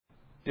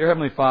Dear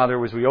Heavenly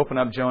Father, as we open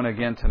up Jonah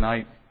again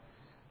tonight,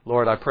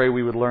 Lord, I pray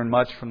we would learn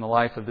much from the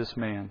life of this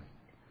man.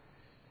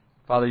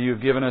 Father, you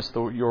have given us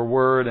your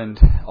Word and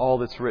all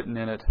that's written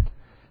in it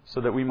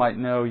so that we might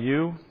know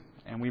you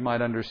and we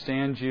might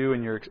understand you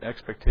and your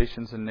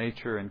expectations and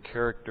nature and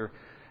character.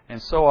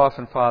 And so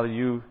often, Father,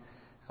 you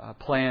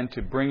plan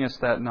to bring us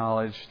that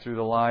knowledge through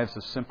the lives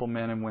of simple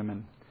men and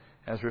women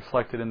as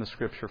reflected in the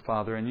Scripture,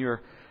 Father. And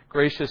you're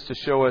gracious to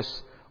show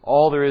us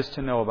all there is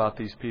to know about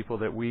these people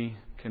that we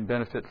can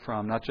benefit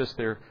from, not just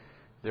their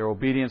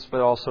obedience,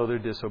 but also their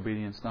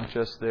disobedience, not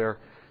just their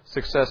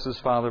successes,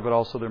 Father, but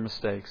also their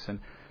mistakes.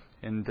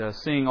 And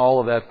seeing all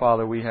of that,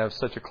 Father, we have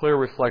such a clear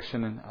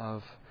reflection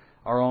of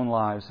our own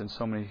lives in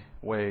so many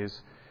ways.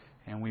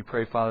 And we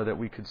pray, Father, that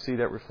we could see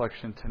that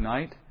reflection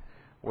tonight,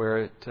 where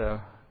it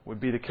would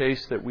be the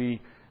case that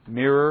we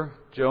mirror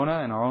Jonah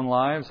in our own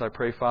lives. I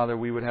pray, Father,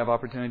 we would have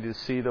opportunity to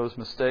see those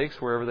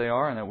mistakes wherever they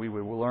are and that we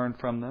would learn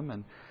from them.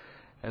 And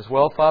as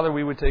well, Father,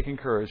 we would take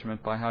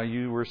encouragement by how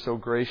you were so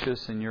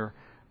gracious in your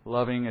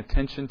loving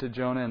attention to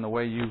Jonah and the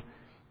way you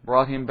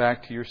brought him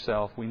back to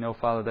yourself. We know,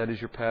 Father, that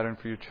is your pattern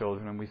for your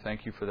children, and we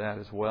thank you for that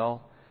as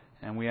well.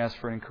 And we ask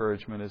for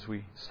encouragement as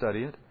we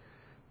study it.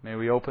 May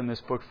we open this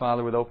book,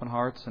 Father, with open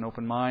hearts and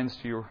open minds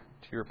to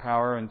your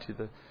power and to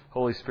the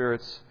Holy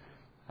Spirit's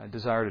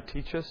desire to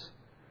teach us.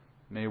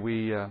 May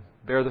we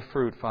bear the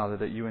fruit, Father,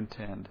 that you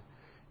intend.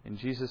 In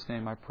Jesus'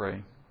 name I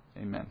pray.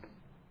 Amen.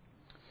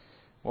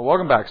 Well,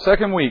 welcome back.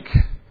 Second week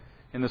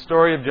in the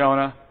story of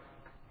Jonah,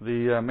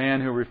 the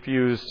man who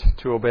refused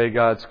to obey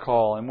God's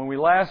call. And when we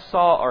last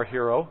saw our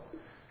hero,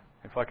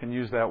 if I can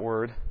use that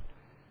word,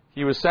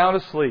 he was sound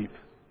asleep.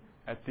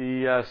 At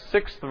the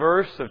 6th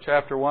verse of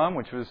chapter 1,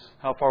 which was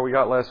how far we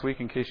got last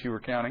week in case you were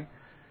counting,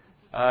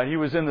 he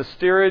was in the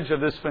steerage of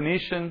this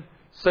Phoenician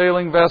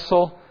sailing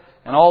vessel,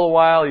 and all the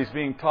while he's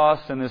being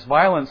tossed in this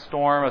violent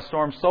storm, a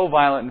storm so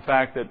violent, in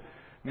fact, that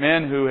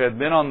men who had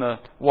been on the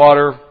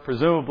water,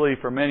 presumably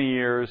for many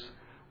years,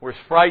 were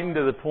frightened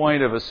to the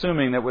point of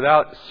assuming that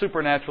without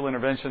supernatural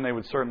intervention they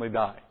would certainly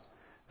die.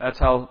 That's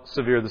how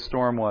severe the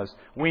storm was.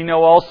 We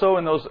know also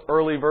in those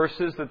early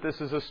verses that this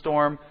is a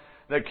storm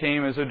that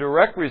came as a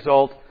direct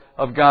result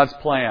of God's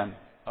plan,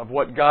 of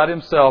what God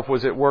Himself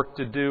was at work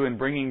to do in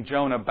bringing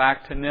Jonah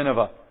back to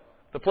Nineveh,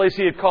 the place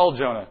He had called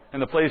Jonah,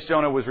 and the place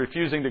Jonah was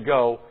refusing to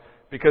go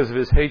because of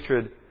his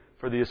hatred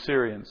for the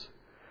Assyrians.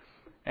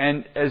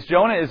 And as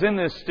Jonah is in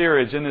this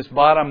steerage, in this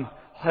bottom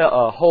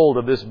hold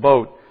of this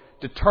boat,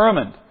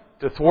 determined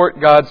to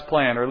thwart God's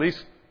plan, or at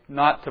least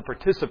not to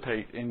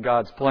participate in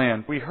God's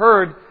plan, we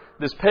heard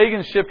this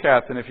pagan ship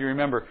captain, if you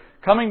remember,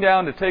 coming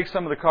down to take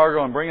some of the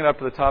cargo and bring it up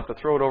to the top to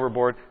throw it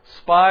overboard,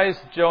 spies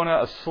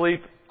Jonah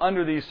asleep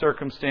under these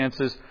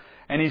circumstances,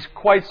 and he's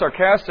quite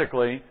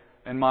sarcastically,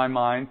 in my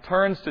mind,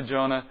 turns to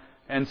Jonah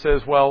and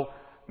says, well,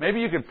 maybe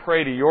you could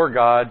pray to your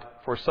God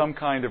for some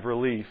kind of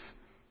relief.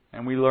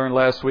 And we learned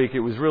last week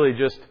it was really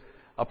just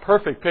a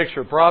perfect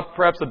picture,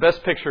 perhaps the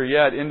best picture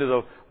yet, into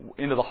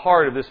the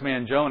heart of this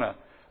man Jonah,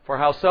 for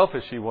how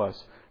selfish he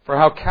was, for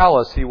how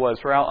callous he was,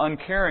 for how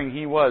uncaring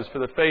he was for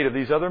the fate of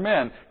these other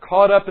men,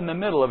 caught up in the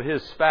middle of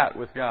his spat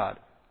with God.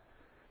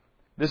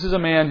 This is a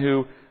man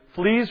who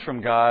flees from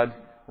God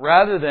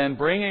rather than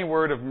bring a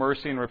word of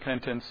mercy and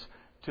repentance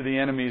to the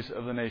enemies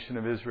of the nation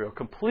of Israel.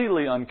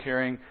 Completely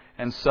uncaring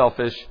and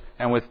selfish,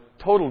 and with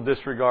total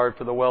disregard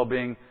for the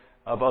well-being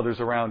of others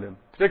around him,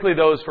 particularly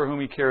those for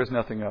whom he cares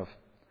nothing of.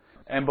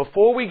 And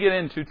before we get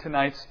into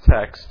tonight's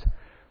text,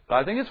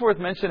 I think it's worth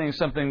mentioning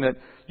something that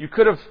we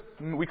could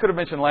have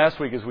mentioned last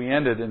week as we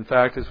ended, in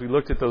fact, as we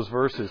looked at those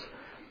verses.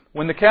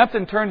 When the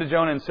captain turned to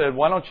Jonah and said,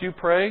 why don't you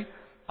pray?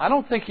 I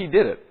don't think he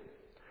did it.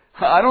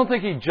 I don't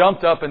think he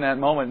jumped up in that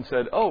moment and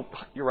said, oh,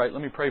 you're right,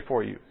 let me pray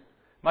for you.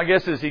 My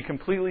guess is he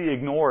completely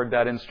ignored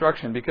that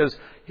instruction, because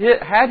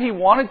had he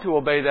wanted to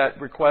obey that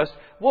request,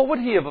 what would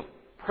he have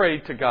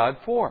prayed to God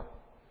for?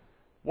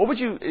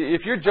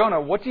 If you're Jonah,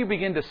 what do you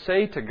begin to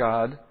say to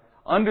God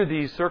under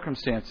these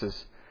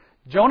circumstances?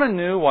 Jonah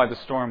knew why the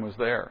storm was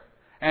there,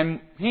 and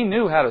he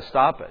knew how to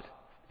stop it.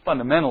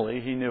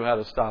 Fundamentally, he knew how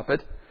to stop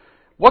it.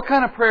 What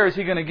kind of prayer is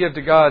he going to give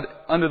to God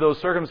under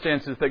those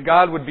circumstances that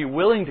God would be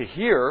willing to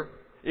hear,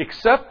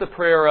 except the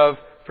prayer of,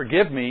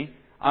 forgive me,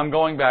 I'm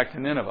going back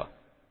to Nineveh?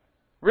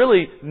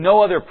 Really,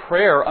 no other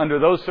prayer under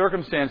those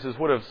circumstances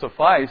would have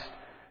sufficed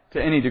to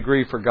any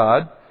degree for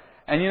God.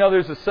 And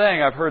there's a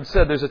saying I've heard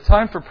said, there's a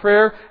time for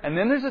prayer, and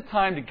then there's a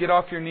time to get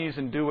off your knees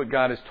and do what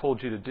God has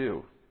told you to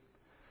do.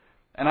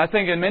 And I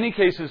think in many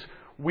cases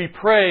we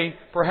pray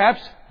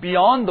perhaps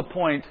beyond the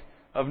point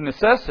of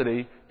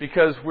necessity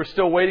because we're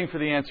still waiting for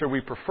the answer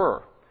we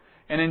prefer.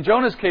 And in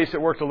Jonah's case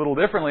it worked a little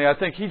differently. I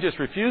think he just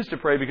refused to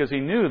pray because he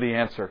knew the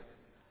answer,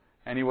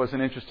 and he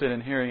wasn't interested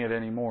in hearing it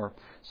anymore.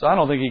 So I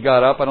don't think he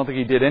got up. I don't think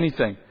he did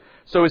anything.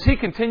 So as he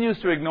continues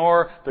to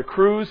ignore the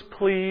crew's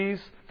pleas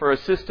for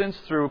assistance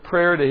through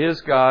prayer to his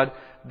God,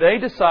 they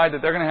decide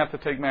that they're going to have to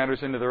take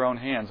matters into their own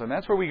hands. And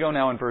that's where we go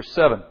now in verse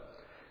 7.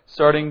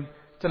 Starting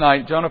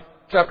tonight, Jonah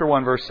chapter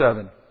 1, verse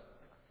 7.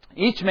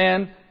 Each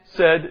man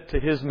said to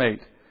his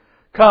mate,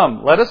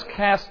 come, let us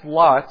cast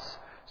lots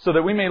so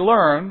that we may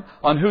learn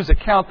on whose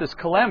account this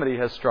calamity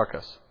has struck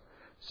us."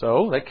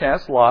 So they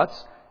cast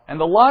lots, and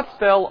the lot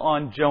fell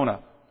on Jonah.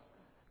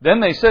 Then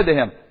they said to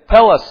him,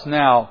 "Tell us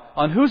now,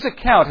 on whose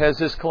account has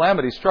this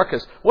calamity struck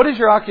us? What is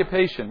your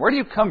occupation? Where do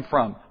you come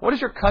from? What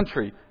is your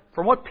country?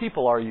 From what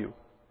people are you?"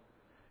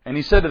 And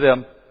he said to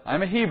them, "I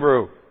am a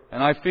Hebrew,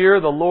 and I fear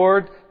the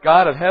Lord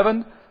God of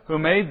heaven, who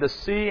made the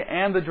sea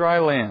and the dry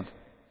land."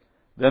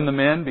 Then the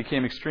men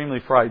became extremely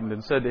frightened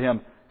and said to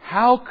him,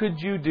 "How could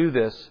you do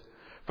this?"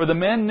 For the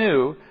men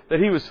knew that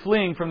he was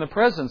fleeing from the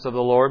presence of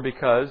the Lord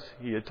because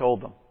he had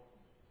told them.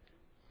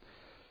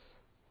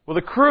 Well,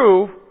 the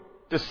crew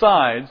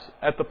decides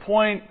at the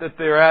point that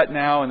they're at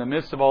now in the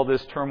midst of all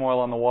this turmoil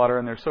on the water,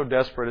 and they're so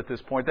desperate at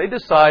this point, they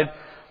decide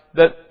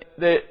that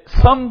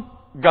some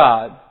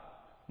God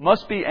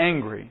must be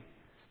angry.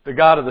 The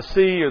God of the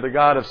sea or the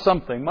God of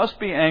something must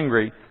be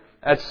angry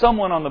at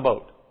someone on the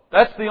boat.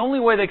 That's the only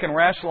way they can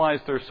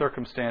rationalize their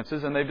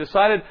circumstances, and they've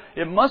decided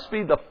it must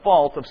be the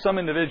fault of some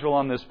individual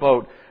on this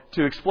boat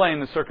to explain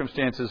the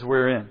circumstances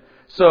we're in.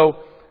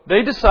 So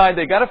they decide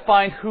they've got to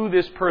find who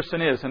this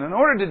person is. And in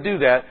order to do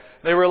that,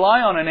 they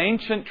rely on an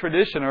ancient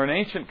tradition or an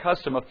ancient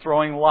custom of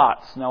throwing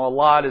lots. Now, a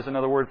lot is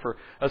another word for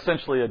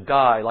essentially a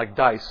die, like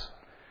dice.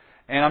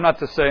 And I'm not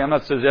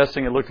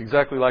suggesting it looks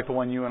exactly like the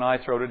one you and I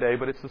throw today,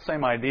 but it's the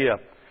same idea.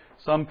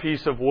 Some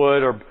piece of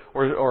wood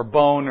or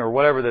bone or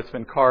whatever that's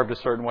been carved a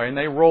certain way, and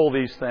they roll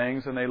these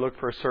things and they look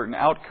for a certain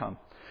outcome.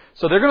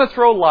 So they're going to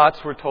throw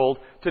lots, we're told,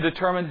 to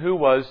determine who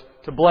was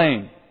to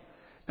blame.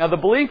 Now the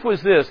belief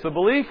was this. The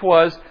belief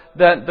was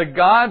that the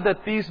God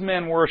that these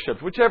men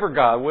worshipped, whichever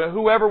God,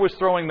 whoever was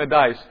throwing the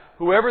dice,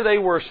 whoever they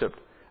worshipped,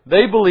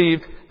 they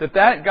believed that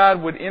that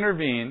God would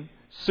intervene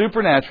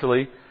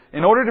supernaturally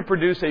in order to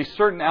produce a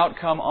certain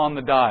outcome on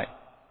the die.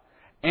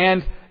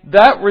 And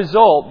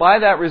by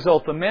that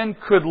result, the men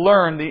could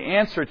learn the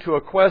answer to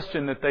a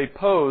question that they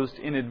posed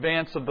in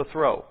advance of the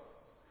throw.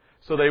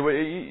 So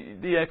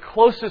the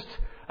closest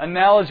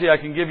analogy I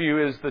can give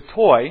you is the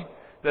toy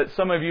that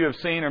some of you have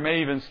seen or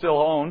may even still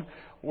own,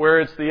 where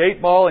it's the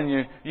 8-ball and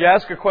you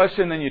ask a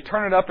question, then you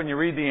turn it up and you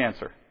read the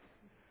answer.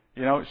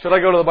 Should I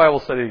go to the Bible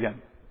study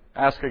again?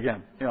 Ask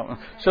again.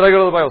 Should I go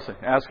to the Bible study?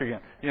 Ask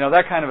again.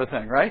 That kind of a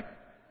thing, right?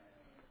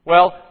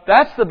 Well,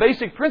 that's the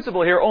basic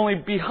principle here, only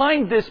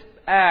behind this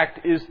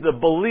act is the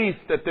belief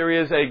that there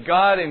is a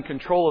God in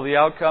control of the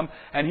outcome,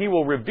 and He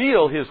will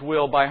reveal His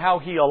will by how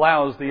He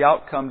allows the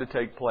outcome to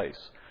take place.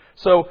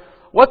 So,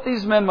 what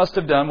these men must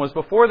have done was,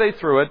 before they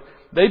threw it,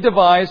 they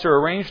devised or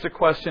arranged a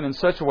question in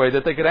such a way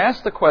that they could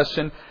ask the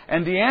question,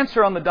 and the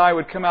answer on the die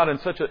would come out in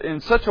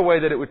such a way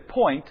that it would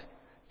point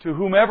to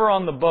whomever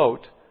on the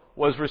boat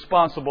was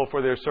responsible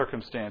for their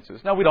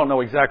circumstances. Now, we don't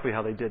know exactly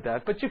how they did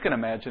that, but you can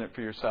imagine it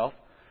for yourself.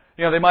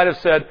 They might have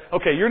said,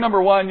 "Okay, you're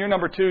number 1, you're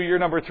number 2, you're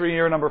number 3,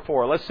 you're number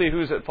 4. Let's see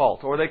who's at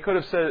fault." Or they could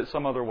have said it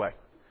some other way.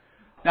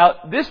 Now,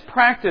 this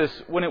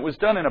practice, when it was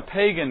done in a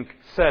pagan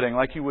setting,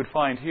 like you would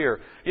find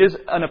here, is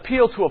an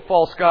appeal to a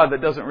false god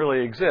that doesn't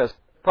really exist.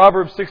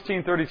 Proverbs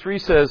 16:33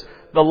 says,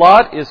 "The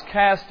lot is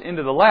cast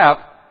into the lap,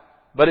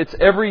 but its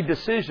every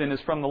decision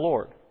is from the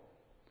Lord."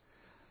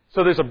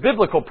 So there's a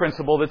biblical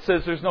principle that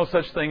says there's no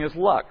such thing as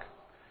luck.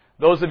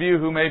 Those of you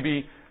who may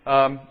be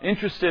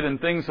interested in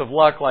things of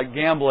luck like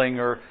gambling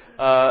or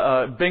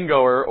bingo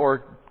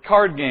or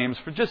card games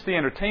for just the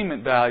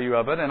entertainment value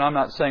of it, and I'm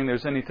not saying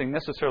there's anything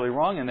necessarily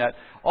wrong in that,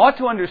 ought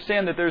to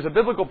understand that there's a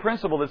biblical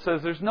principle that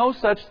says there's no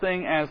such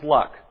thing as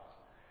luck.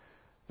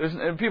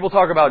 People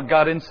talk about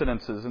God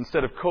incidences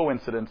instead of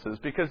coincidences,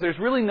 because there's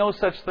really no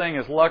such thing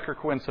as luck or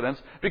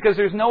coincidence, because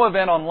there's no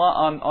event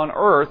on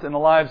earth in the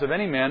lives of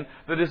any man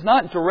that is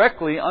not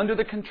directly under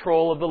the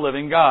control of the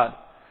living God.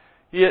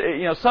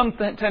 Some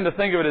tend to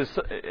think of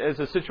it as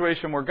a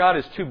situation where God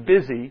is too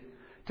busy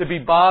to be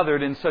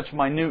bothered in such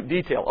minute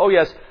detail. Oh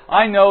yes,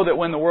 I know that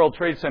when the World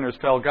Trade Centers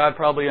fell, God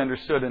probably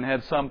understood and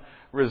had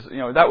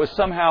that was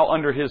somehow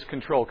under His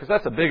control, because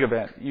that's a big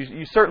event.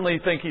 You certainly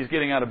think He's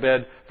getting out of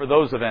bed for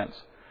those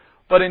events.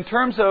 But in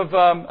terms of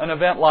an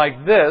event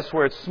like this,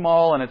 where it's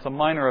small and it's a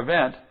minor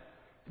event,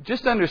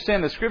 just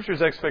understand the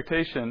Scripture's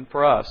expectation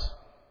for us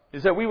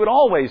is that we would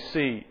always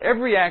see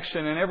every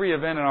action and every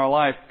event in our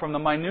life, from the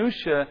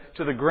minutiae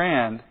to the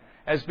grand,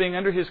 as being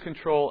under His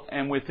control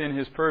and within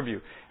His purview.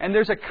 And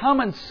there's a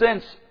common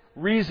sense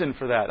reason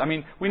for that. I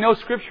mean, we know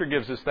Scripture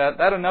gives us that.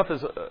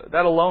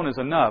 That alone is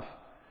enough.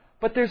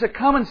 But there's a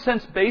common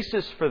sense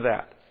basis for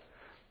that.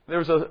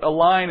 There's a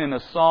line in a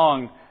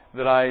song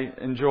that I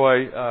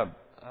enjoy,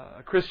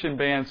 a Christian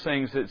band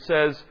sings. It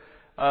says,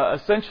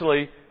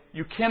 essentially,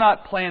 you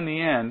cannot plan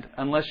the end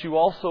unless you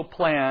also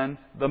plan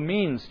the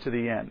means to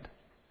the end.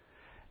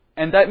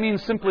 And that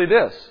means simply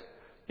this.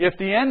 If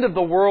the end of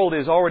the world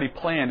is already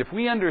planned, if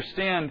we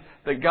understand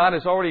that God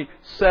has already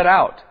set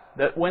out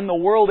that when the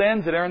world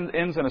ends, it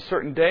ends in a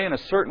certain day, in a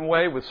certain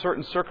way, with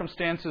certain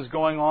circumstances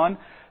going on,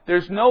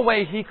 there's no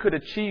way He could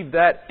achieve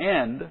that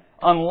end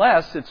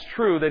unless it's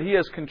true that He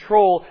has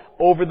control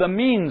over the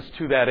means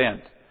to that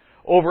end,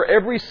 over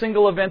every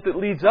single event that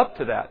leads up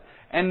to that.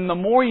 And the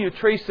more you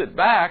trace it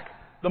back,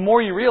 the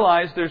more you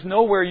realize there's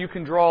nowhere you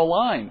can draw a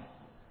line.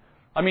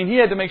 I mean, he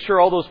had to make sure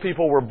all those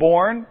people were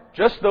born,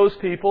 just those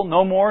people,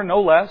 no more,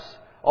 no less.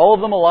 All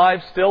of them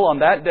alive still on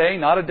that day,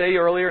 not a day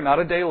earlier, not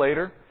a day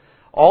later.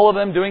 All of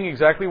them doing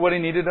exactly what he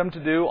needed them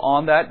to do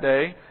on that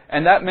day.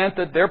 And that meant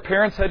that their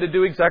parents had to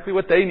do exactly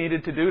what they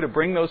needed to do to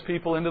bring those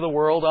people into the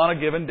world on a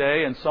given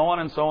day, and so on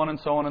and so on and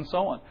so on and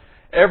so on.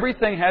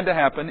 Everything had to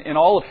happen in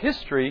all of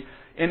history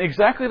in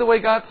exactly the way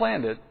God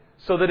planned it,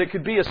 so that it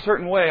could be a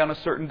certain way on a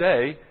certain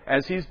day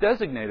as He's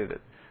designated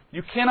it.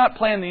 You cannot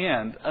plan the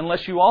end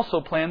unless you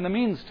also plan the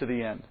means to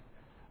the end.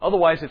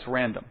 Otherwise, it's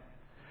random.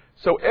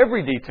 So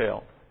every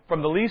detail,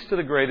 from the least to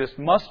the greatest,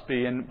 must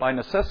be, and by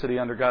necessity,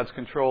 under God's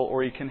control,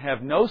 or He can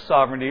have no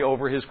sovereignty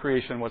over His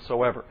creation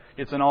whatsoever.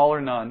 It's an all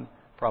or none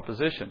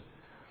proposition.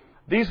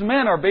 These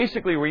men are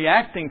basically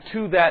reacting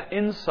to that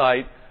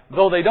insight,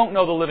 though they don't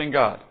know the living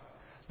God.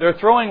 They're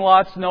throwing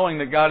lots knowing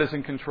that God is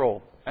in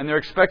control, and they're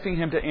expecting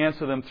Him to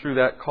answer them through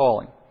that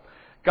calling.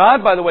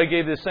 God, by the way,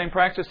 gave this same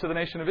practice to the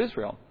nation of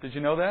Israel. Did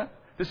you know that?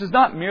 This is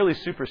not merely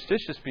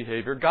superstitious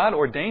behavior. God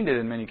ordained it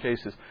in many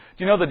cases.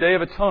 Do you know the Day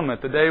of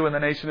Atonement, the day when the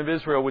nation of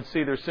Israel would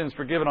see their sins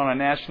forgiven on a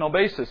national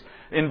basis,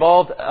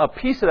 involved a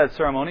piece of that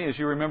ceremony, as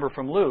you remember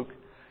from Luke,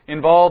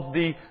 involved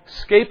the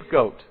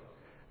scapegoat.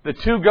 The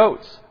two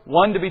goats,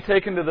 one to be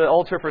taken to the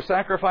altar for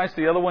sacrifice,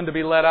 the other one to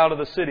be let out of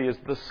the city, is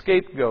the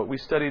scapegoat. We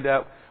studied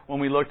that when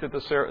we looked at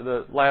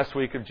the last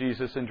week of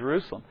Jesus in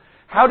Jerusalem.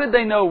 How did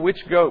they know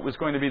which goat was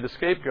going to be the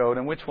scapegoat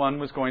and which one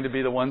was going to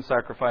be the one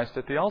sacrificed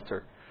at the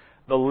altar?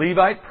 The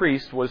Levite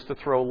priest was to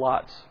throw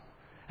lots.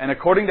 And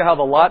according to how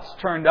the lots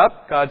turned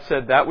up, God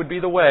said that would be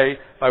the way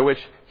by which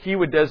He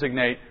would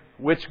designate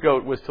which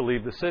goat was to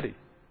leave the city.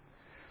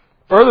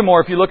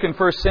 Furthermore, if you look in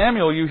 1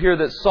 Samuel, you hear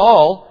that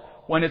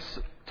Saul, when it's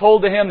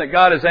told to him that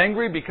God is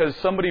angry because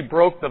somebody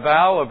broke the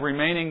vow of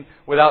remaining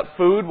without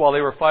food while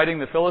they were fighting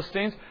the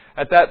Philistines,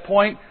 at that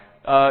point,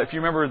 if you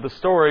remember the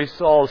story,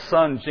 Saul's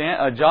son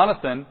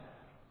Jonathan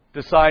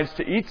decides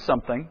to eat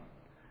something.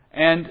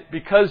 And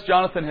because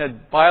Jonathan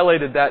had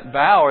violated that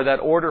vow or that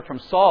order from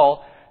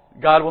Saul,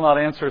 God will not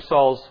answer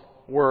Saul's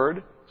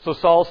word. So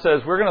Saul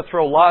says, we're going to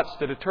throw lots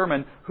to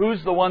determine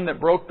who's the one that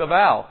broke the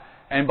vow.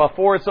 And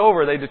before it's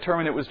over, they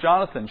determined it was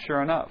Jonathan,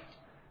 sure enough.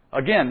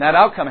 Again, that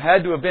outcome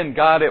had to have been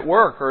God at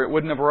work, or it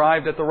wouldn't have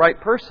arrived at the right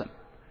person.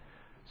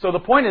 So the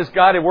point is,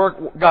 God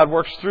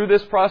works through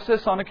this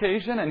process on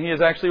occasion, and He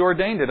has actually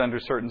ordained it under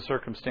certain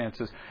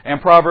circumstances.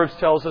 And Proverbs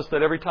tells us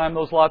that every time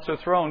those lots are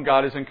thrown,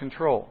 God is in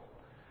control.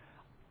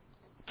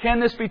 Can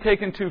this be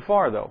taken too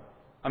far, though?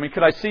 I mean,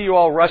 could I see you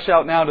all rush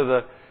out now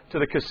to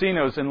the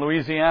casinos in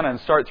Louisiana and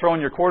start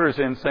throwing your quarters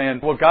in,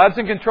 saying, well, God's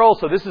in control,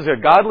 so this is a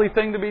godly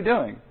thing to be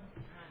doing?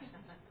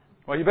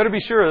 Well, you better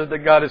be sure that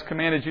God has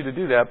commanded you to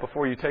do that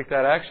before you take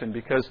that action,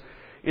 because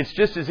it's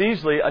just as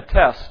easily a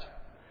test.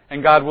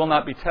 And God will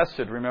not be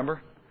tested,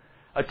 remember?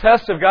 A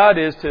test of God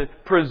is to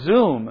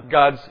presume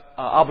God's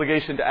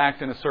obligation to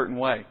act in a certain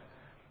way.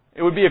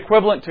 It would be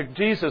equivalent to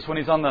Jesus when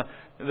He's on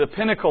the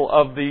pinnacle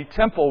of the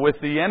temple with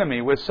the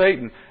enemy, with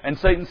Satan. And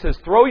Satan says,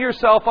 throw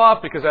yourself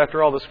off, because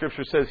after all, the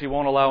Scripture says He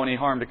won't allow any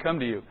harm to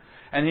come to you.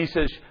 And He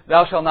says,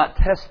 thou shalt not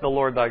test the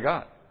Lord thy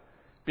God.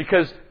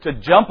 Because to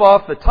jump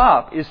off the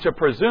top is to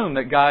presume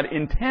that God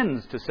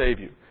intends to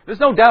save you. There's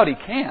no doubt He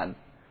can,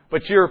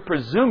 but you're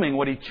presuming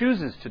what He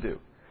chooses to do.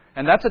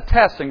 And that's a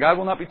test, and God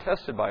will not be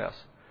tested by us.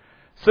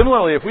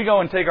 Similarly, if we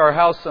go and take our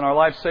house and our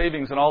life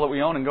savings and all that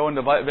we own and go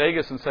into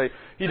Vegas and say,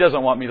 He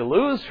doesn't want me to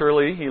lose,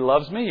 surely He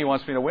loves me, He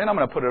wants me to win, I'm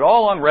going to put it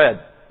all on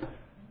red.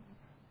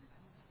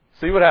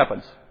 See what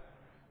happens?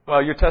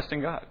 Well, you're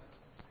testing God.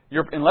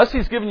 Unless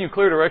He's given you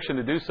clear direction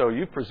to do so,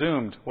 you've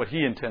presumed what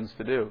He intends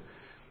to do.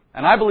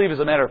 And I believe as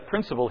a matter of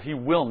principle, He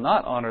will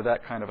not honor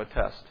that kind of a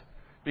test.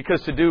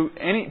 Because to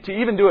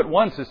even do it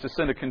once is to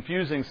send a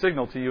confusing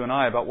signal to you and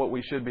I about what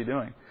we should be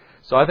doing.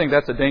 So I think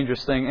that's a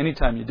dangerous thing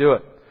anytime you do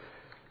it.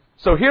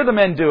 So here the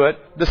men do it.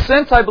 The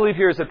sense, I believe,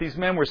 here is that these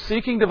men were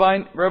seeking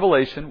divine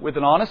revelation with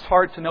an honest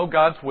heart to know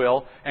God's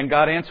will, and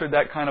God answered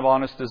that kind of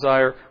honest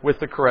desire with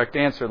the correct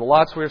answer. The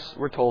lots,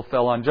 we're told,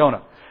 fell on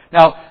Jonah.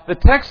 Now, the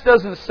text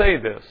doesn't say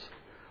this,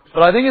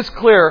 but I think it's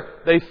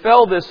clear they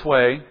fell this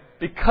way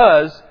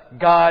because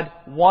God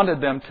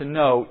wanted them to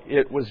know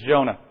it was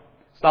Jonah.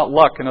 It's not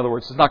luck, in other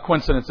words. It's not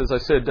coincidence, as I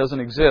said. It doesn't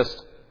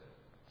exist.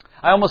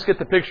 I almost get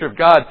the picture of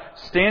God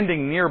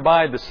standing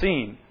nearby the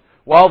scene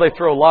while they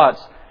throw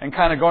lots and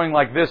kind of going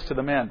like this to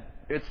the men.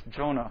 It's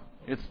Jonah.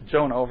 It's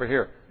Jonah over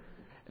here.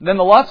 And then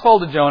the lots fall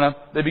to Jonah.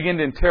 They begin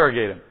to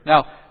interrogate him.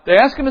 Now, they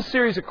ask him a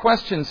series of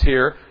questions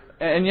here,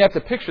 and you have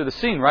to picture the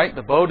scene, right?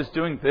 The boat is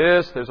doing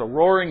this. There's a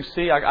roaring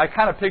sea. I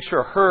kind of picture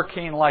a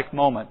hurricane-like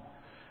moment.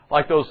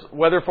 Like those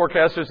weather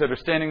forecasters that are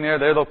standing there.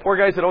 They're the poor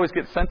guys that always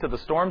get sent to the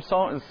storm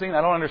scene.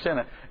 I don't understand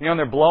that. And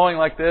they're blowing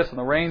like this and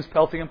the rain's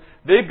pelting them.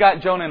 They've got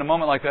Jonah in a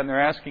moment like that and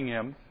they're asking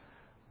him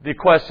the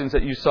questions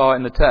that you saw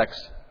in the text.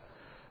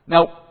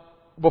 Now,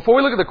 before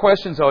we look at the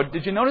questions, though,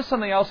 did you notice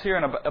something else here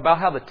about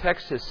how the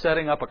text is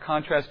setting up a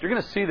contrast? You're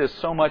going to see this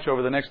so much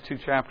over the next 2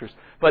 chapters.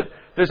 But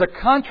there's a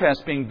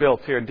contrast being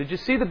built here. Did you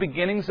see the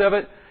beginnings of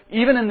it,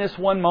 even in this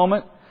one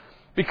moment?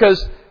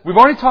 Because we've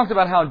already talked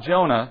about how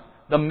Jonah,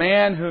 the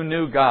man who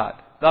knew God,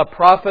 the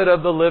prophet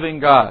of the living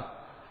God.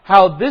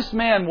 How this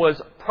man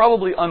was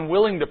probably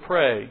unwilling to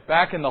pray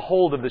back in the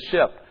hold of the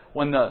ship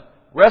when the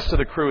rest of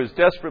the crew is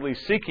desperately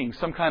seeking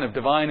some kind of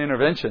divine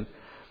intervention.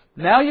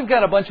 Now you've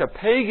got a bunch of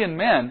pagan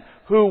men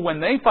who, when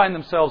they find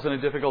themselves in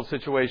a difficult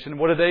situation,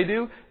 what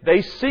do?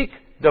 They seek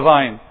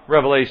divine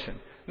revelation.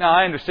 Now,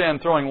 I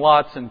understand throwing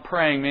lots and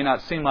praying may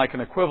not seem like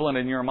an equivalent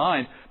in your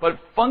mind, but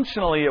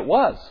functionally it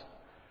was.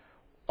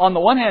 On the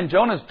one hand,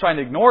 Jonah's trying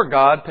to ignore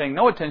God, paying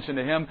no attention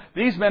to Him.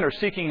 These men are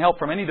seeking help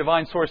from any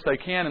divine source they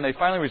can, and they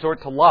finally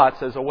resort to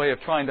lots as a way of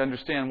trying to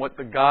understand what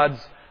the gods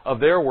of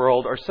their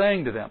world are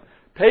saying to them.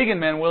 Pagan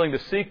men willing to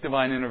seek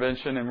divine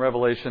intervention and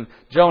revelation.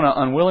 Jonah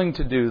unwilling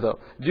to do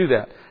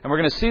that. And we're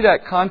going to see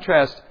that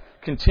contrast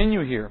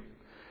continue here.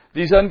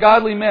 These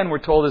ungodly men, we're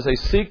told, as they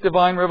seek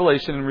divine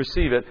revelation and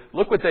receive it,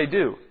 look what they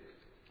do.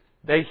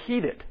 They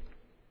heed it.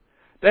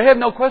 They have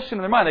no question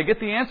in their mind. They get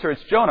the answer.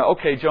 It's Jonah.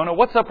 Okay, Jonah,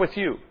 what's up with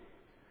you?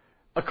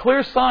 A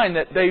clear sign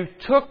that they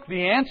took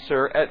the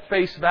answer at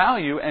face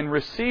value and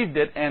received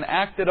it and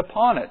acted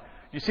upon it.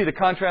 You see the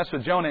contrast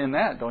with Jonah in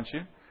that, don't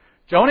you?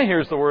 Jonah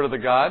hears the word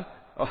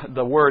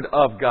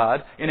of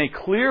God in a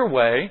clear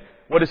way.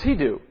 What does he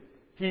do?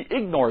 He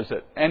ignores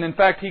it. And in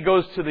fact, he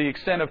goes to the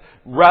extent of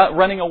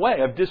running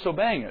away, of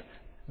disobeying it.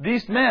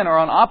 These men are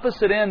on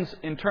opposite ends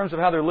in terms of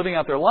how they're living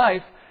out their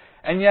life,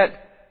 and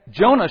yet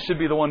Jonah should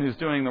be the one who's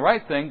doing the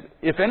right thing.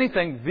 If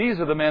anything, these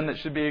are the men that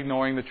should be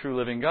ignoring the true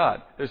living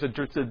God. There's a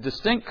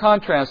distinct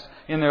contrast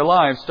in their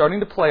lives starting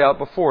to play out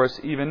before us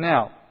even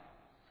now.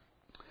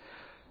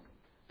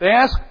 They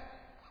ask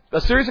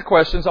a series of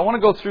questions. I want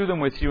to go through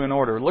them with you in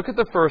order. Look at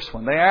the first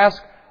one. They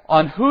ask,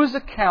 on whose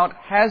account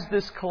has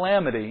this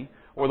calamity,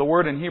 or the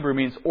word in Hebrew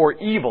means, or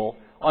evil,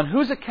 on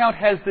whose account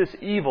has this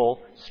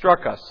evil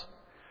struck us?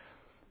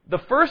 The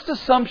first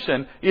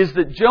assumption is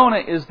that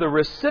Jonah is the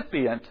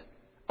recipient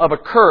of a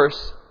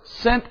curse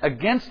sent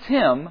against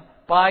him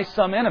by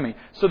some enemy.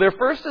 So their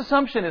first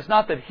assumption is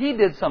not that he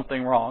did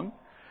something wrong.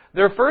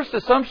 Their first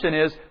assumption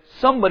is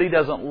somebody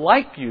doesn't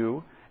like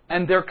you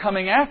and they're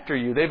coming after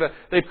you.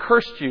 They've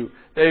cursed you.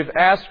 They've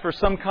asked for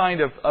some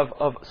kind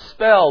of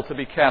spell to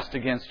be cast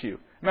against you.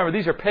 Remember,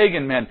 these are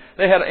pagan men.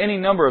 They had any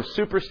number of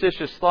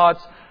superstitious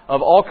thoughts,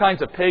 of all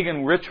kinds of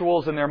pagan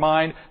rituals in their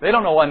mind. They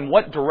don't know in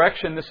what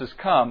direction this has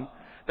come.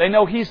 They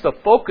know he's the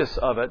focus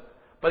of it,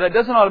 but that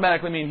doesn't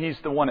automatically mean he's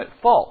the one at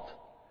fault.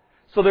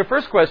 So their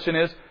first question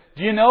is,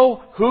 do you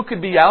know who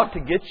could be out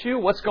to get you?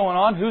 What's going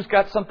on? Who's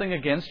got something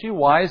against you?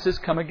 Why has this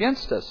come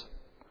against us?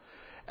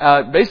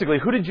 Basically,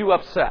 who did you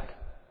upset?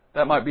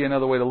 That might be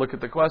another way to look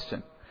at the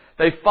question.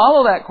 They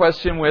follow that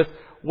question with,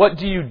 what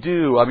do you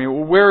do? I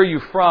mean, where are you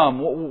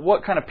from?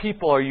 What kind of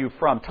people are you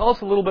from? Tell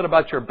us a little bit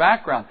about your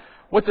background.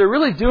 What they're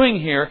really doing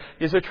here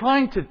is they're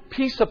trying to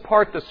piece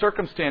apart the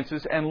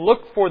circumstances and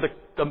look for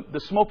the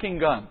smoking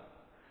gun.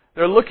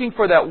 They're looking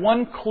for that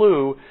one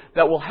clue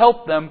that will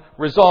help them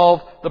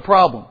resolve the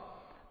problem.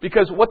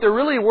 Because what they're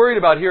really worried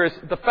about here is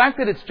the fact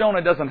that it's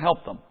Jonah doesn't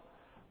help them.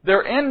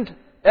 Their end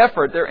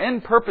effort, their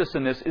end purpose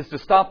in this is to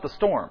stop the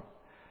storm.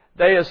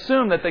 They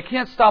assume that they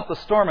can't stop the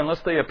storm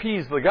unless they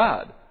appease the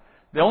God.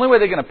 The only way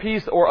they can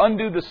appease or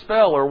undo the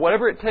spell or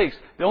whatever it takes,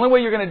 the only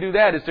way you're going to do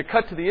that is to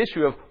cut to the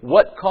issue of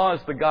what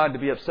caused the God to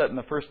be upset in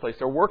the first place.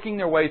 They're working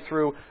their way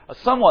through a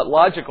somewhat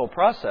logical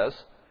process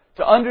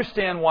to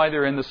understand why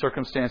they're in the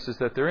circumstances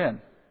that they're in.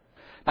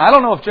 Now, I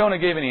don't know if Jonah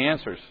gave any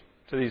answers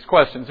to these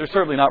questions. They're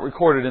certainly not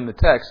recorded in the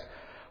text.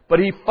 But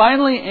he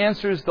finally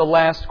answers the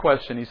last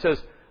question. He says,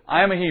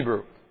 I am a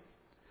Hebrew.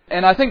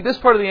 And I think this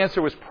part of the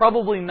answer was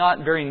probably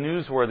not very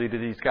newsworthy to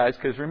these guys,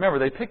 because remember,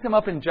 they picked him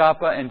up in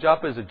Joppa, and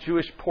Joppa is a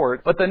Jewish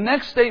port. But the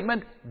next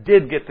statement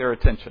did get their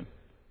attention,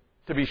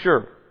 to be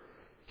sure.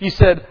 He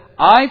said,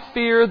 I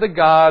fear the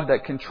God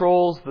that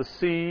controls the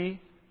sea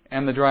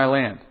and the dry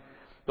land.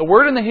 The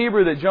word in the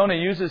Hebrew that Jonah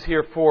uses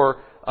here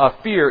for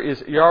fear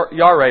is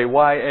yare,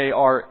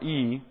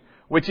 Y-A-R-E,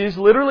 which is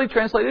literally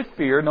translated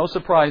fear, no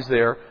surprise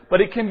there,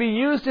 but it can be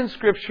used in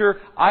Scripture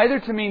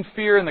either to mean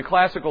fear in the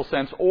classical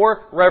sense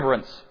or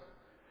reverence.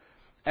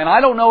 And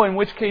I don't know in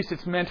which case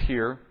it's meant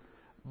here,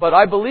 but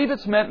I believe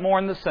it's meant more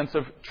in the sense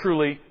of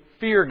truly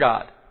fear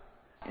God.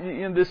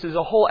 This is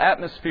a whole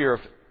atmosphere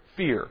of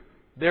fear.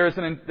 There's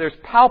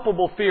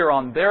palpable fear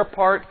on their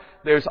part.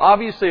 There's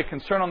obviously a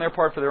concern on their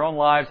part for their own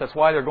lives. That's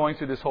why they're going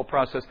through this whole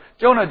process.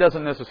 Jonah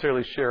doesn't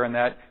necessarily share in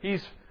that.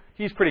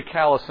 He's pretty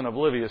callous and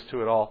oblivious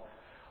to it all.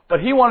 But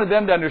he wanted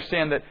them to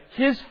understand that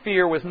his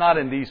fear was not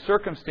in these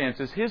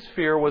circumstances. His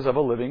fear was of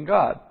a living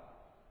God.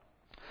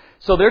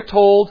 So they're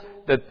told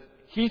that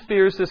he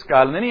fears this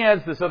God. And then he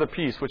adds this other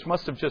piece, which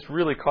must have just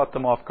really caught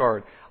them off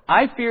guard.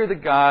 I fear the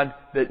God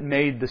that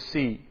made the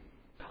sea.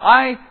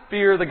 I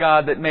fear the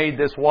God that made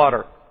this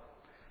water.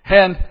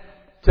 And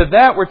to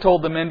that, we're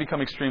told the men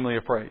become extremely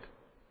afraid.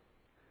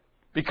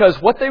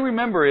 Because what they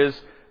remember is,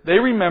 they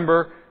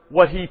remember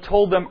what he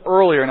told them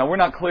earlier. Now, we're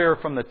not clear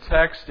from the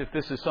text if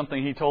this is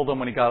something he told them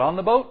when he got on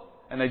the boat,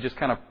 and they just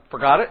kind of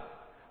forgot it,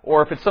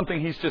 or if it's something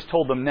he's just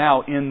told them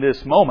now in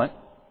this moment.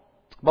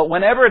 But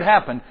whenever it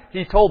happened,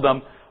 he told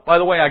them, by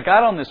the way, I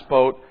got on this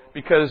boat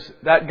because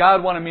that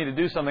God wanted me to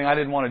do something I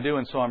didn't want to do,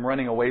 and so I'm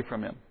running away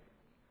from Him.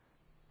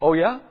 Oh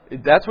yeah?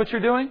 That's what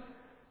you're doing?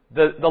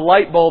 The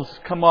light bulbs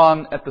come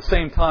on at the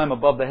same time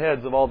above the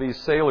heads of all these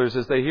sailors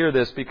as they hear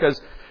this,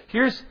 because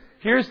here's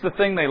the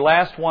thing they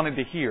last wanted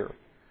to hear.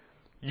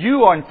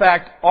 You, in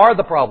fact, are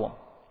the problem.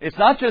 It's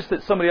not just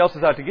that somebody else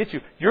is out to get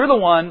you. You're the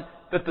one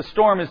that the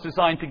storm is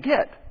designed to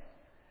get.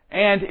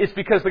 And it's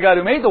because the God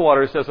who made the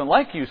waters doesn't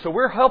like you. So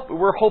we're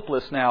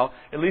hopeless now.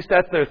 At least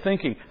that's their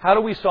thinking. How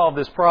do we solve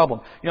this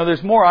problem?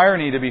 There's more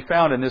irony to be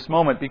found in this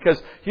moment,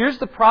 because here's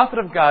the prophet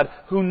of God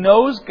who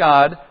knows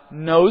God,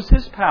 knows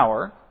His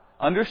power,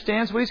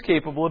 understands what He's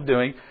capable of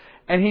doing,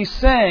 and he's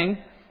saying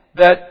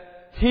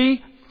that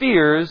he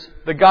fears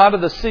the God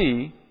of the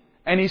sea,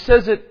 and he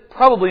says it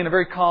probably in a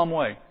very calm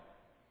way.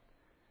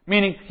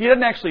 Meaning, he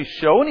doesn't actually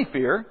show any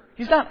fear.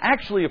 He's not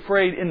actually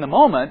afraid in the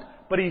moment,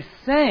 but he's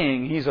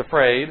saying he's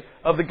afraid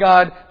of the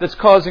God that's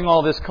causing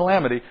all this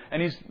calamity.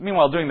 And he's,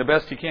 meanwhile, doing the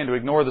best he can to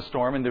ignore the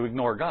storm and to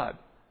ignore God.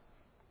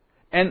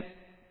 And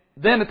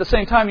then at the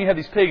same time, you have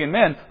these pagan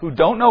men who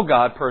don't know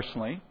God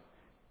personally,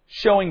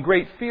 showing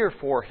great fear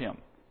for Him,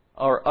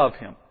 or of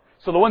Him.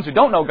 So the ones who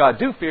don't know God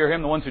do fear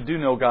Him. The ones who do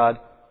know God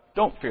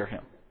don't fear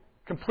Him.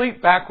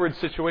 Complete backward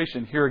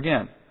situation here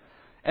again.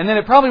 And then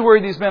it probably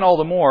worried these men all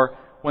the more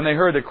when they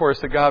heard, of course,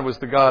 that God was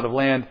the God of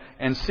land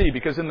and sea.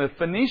 Because in the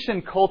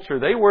Phoenician culture,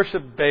 they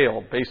worshipped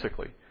Baal,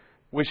 basically,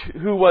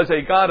 who was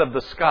a god of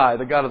the sky,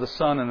 the god of the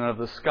sun and of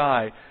the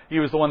sky. He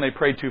was the one they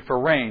prayed to for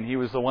rain. He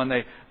was the one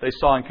they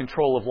saw in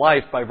control of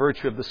life by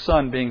virtue of the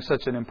sun being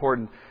such an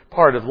important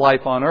part of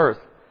life on earth.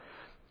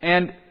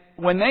 And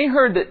when they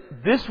heard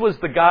that this was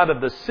the God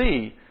of the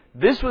sea,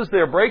 this was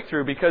their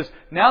breakthrough, because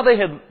now they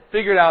had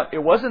figured out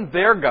it wasn't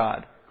their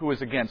God who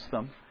was against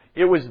them.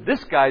 It was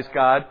this guy's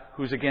God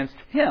who's against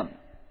him.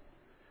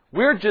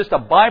 We're just a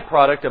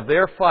byproduct of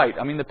their fight.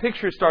 I mean, the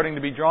picture is starting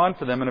to be drawn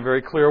for them in a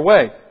very clear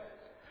way.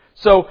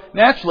 So,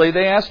 naturally,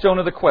 they asked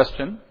Jonah the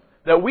question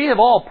that we have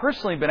all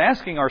personally been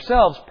asking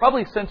ourselves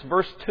probably since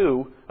verse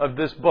 2 of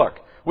this book,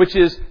 which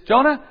is,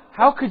 Jonah,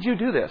 how could you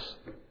do this?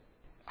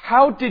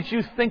 How did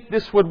you think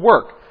this would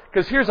work?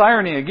 Because here's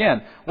irony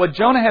again. What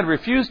Jonah had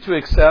refused to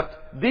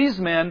accept, these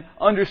men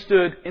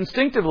understood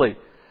instinctively.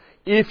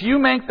 If you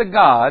make the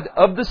God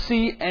of the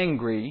sea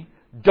angry,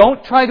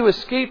 don't try to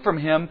escape from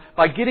Him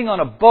by getting on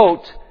a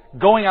boat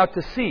going out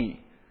to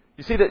sea.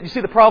 You see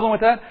the problem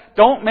with that?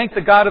 Don't make the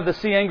God of the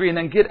sea angry and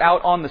then get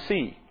out on the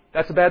sea.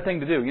 That's a bad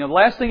thing to do. The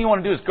last thing you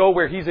want to do is go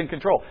where He's in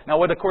control. Now,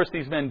 what of course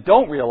these men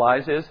don't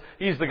realize is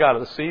He's the God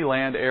of the sea,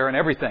 land, air, and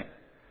everything.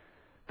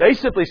 They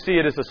simply see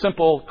it as a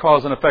simple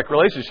cause and effect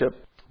relationship.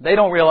 They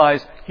don't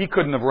realize He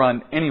couldn't have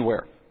run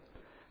anywhere.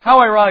 How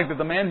ironic that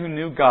the man who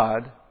knew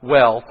God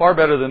well, far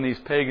better than these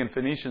pagan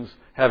Phoenicians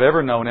have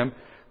ever known Him,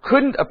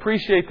 couldn't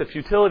appreciate the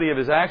futility of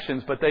his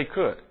actions, but they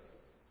could.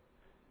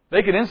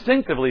 They could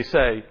instinctively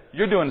say,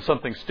 you're doing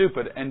something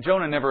stupid, and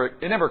it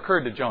never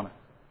occurred to Jonah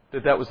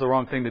that that was the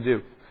wrong thing to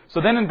do.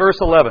 So then in verse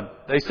 11,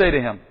 they say to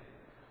him,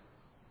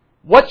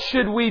 what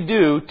should we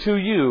do to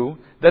you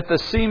that the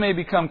sea may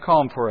become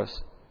calm for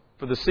us?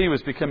 For the sea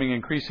was becoming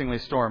increasingly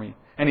stormy.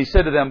 And he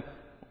said to them,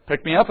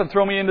 pick me up and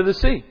throw me into the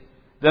sea.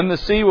 Then the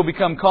sea will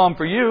become calm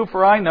for you,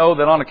 for I know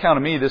that on account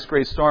of me this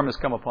great storm has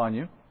come upon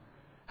you.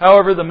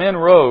 However, the men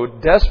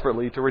rowed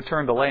desperately to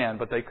return to land,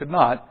 but they could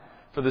not,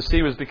 for the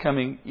sea was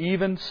becoming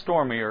even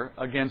stormier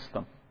against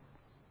them.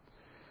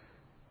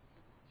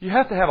 You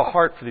have to have a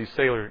heart for these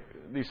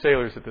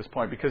sailors at this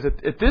point, because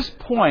at this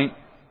point,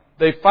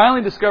 they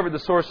finally discovered the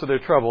source of their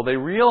trouble. They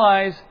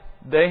realize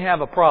they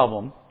have a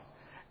problem,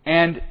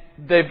 and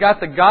they've got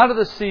the God of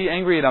the sea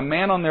angry at a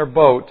man on their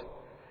boat,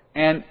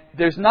 and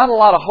there's not a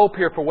lot of hope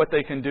here for what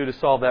they can do to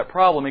solve that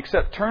problem,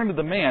 except turn to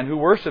the man who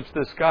worships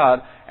this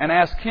God and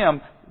ask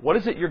him, what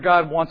is it your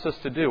God wants us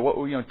to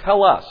do?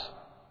 Tell us.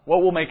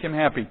 What will make Him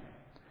happy?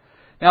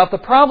 Now, if the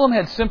problem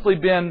had simply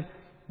been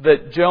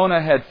that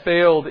Jonah had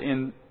failed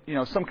in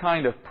some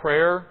kind of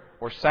prayer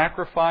or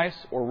sacrifice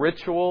or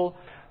ritual,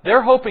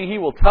 they're hoping he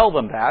will tell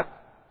them that,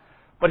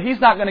 but he's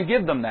not going to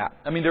give them that.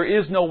 I mean, there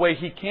is no way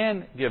he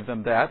can give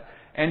them that,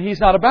 and he's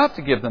not about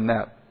to give them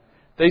that.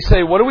 They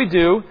say, what do we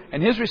do?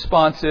 And his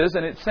response is,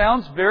 and it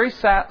sounds very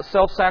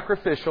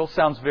self-sacrificial,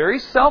 sounds very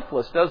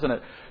selfless, doesn't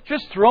it?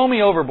 Just throw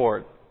me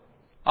overboard.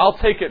 I'll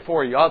take it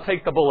for you. I'll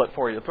take the bullet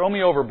for you. Throw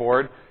me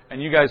overboard,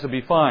 and you guys will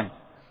be fine.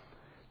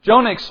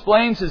 Jonah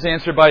explains his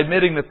answer by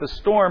admitting that the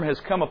storm has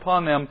come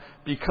upon them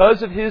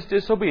because of his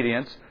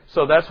disobedience,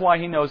 so that's why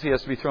he knows he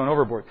has to be thrown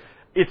overboard.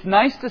 It's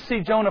nice to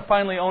see Jonah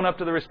finally own up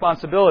to the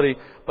responsibility,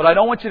 but I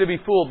don't want you to be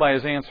fooled by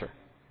his answer.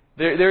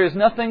 There is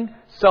nothing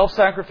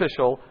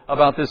self-sacrificial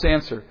about this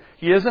answer.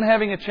 He isn't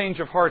having a change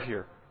of heart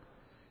here.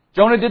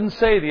 Jonah didn't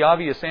say the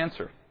obvious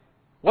answer.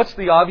 What's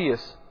the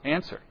obvious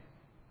answer?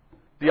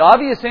 The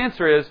obvious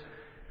answer is,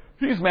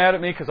 he's mad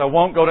at me because I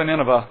won't go to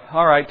Nineveh.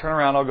 All right, turn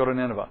around, I'll go to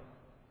Nineveh.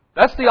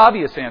 That's the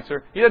obvious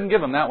answer. He doesn't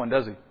give him that one,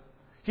 does he?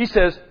 He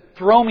says,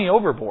 throw me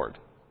overboard,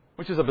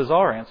 which is a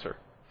bizarre answer.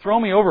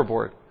 Throw me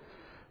overboard.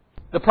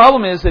 The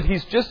problem is that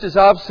he's just as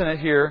obstinate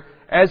here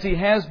as he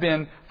has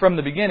been from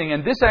the beginning.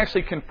 And this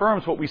actually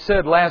confirms what we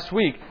said last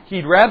week.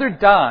 He'd rather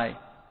die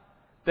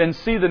than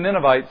see the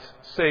Ninevites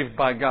saved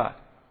by God.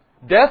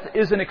 Death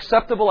is an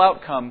acceptable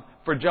outcome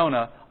for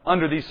Jonah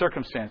under these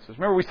circumstances.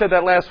 Remember we said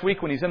that last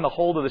week when he's in the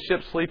hold of the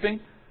ship sleeping?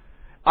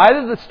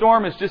 Either the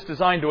storm is just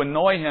designed to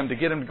annoy him to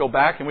get him to go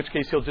back, in which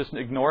case he'll just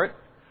ignore it,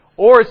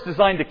 or it's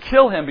designed to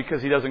kill him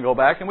because he doesn't go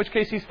back, in which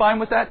case he's fine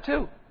with that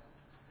too.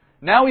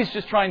 Now he's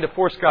just trying to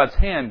force God's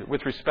hand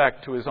with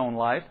respect to his own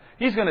life.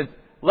 He's going to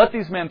let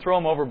these men throw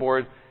him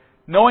overboard,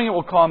 knowing it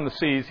will calm the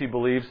seas, he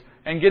believes,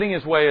 and getting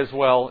his way as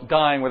well,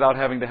 dying without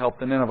having to help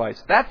the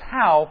Ninevites. That's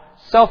how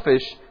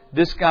selfish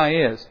this guy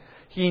is.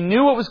 He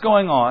knew what was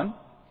going on,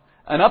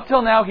 and up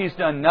till now he's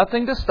done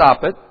nothing to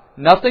stop it,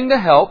 nothing to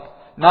help,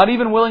 not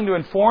even willing to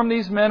inform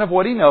these men of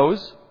what he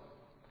knows.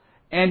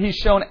 And he's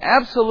shown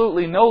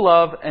absolutely no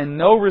love and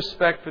no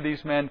respect for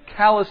these men,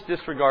 callous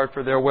disregard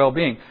for their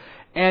well-being.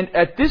 And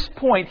at this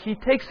point, he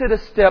takes it a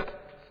step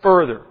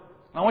further.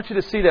 I want you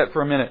to see that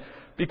for a minute.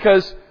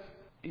 Because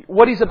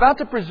what he's about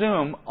to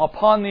presume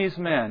upon these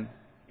men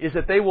is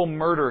that they will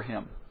murder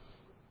him.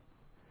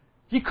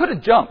 He could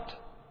have jumped.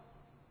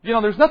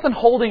 There's nothing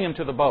holding him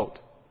to the boat.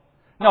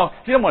 No,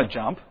 he doesn't want to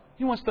jump.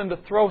 He wants them to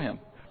throw him.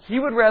 He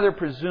would rather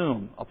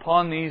presume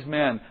upon these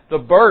men the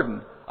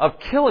burden of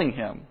killing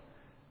him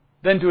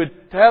than to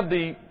have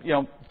the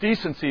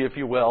decency, if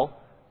you will,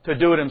 to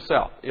do it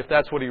himself, if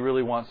that's what he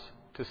really wants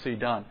to see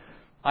done.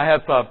 I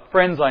have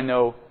friends I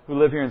know who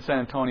live here in San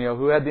Antonio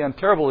who had the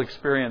terrible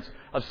experience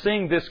of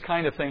seeing this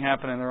kind of thing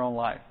happen in their own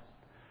life,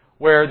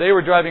 where they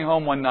were driving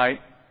home one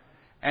night,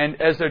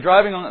 and as they're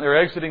driving on,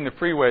 they're exiting the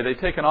freeway, they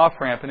take an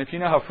off-ramp, and if you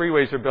know how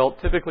freeways are built,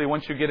 typically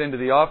once you get into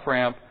the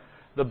off-ramp,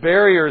 the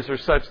barriers are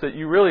such that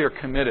you really are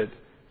committed.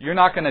 You're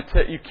not going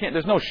to,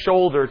 there's no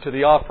shoulder to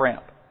the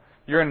off-ramp.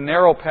 You're in a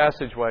narrow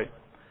passageway.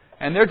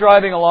 And they're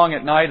driving along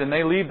at night and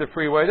they leave the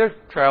freeway. They're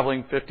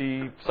traveling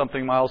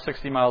 50-something miles,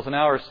 60 miles an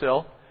hour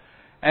still.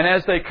 And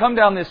as they come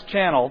down this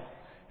channel,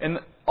 and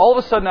all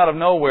of a sudden out of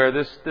nowhere,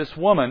 this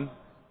woman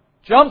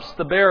jumps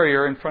the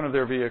barrier in front of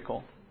their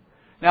vehicle.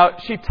 Now,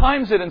 she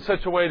times it in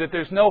such a way that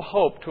there's no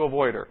hope to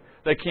avoid her.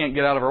 They can't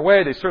get out of her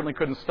way. They certainly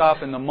couldn't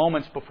stop in the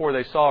moments before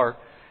they saw her.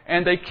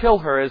 And they kill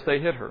her as they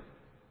hit her.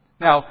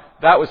 Now,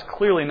 that was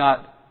clearly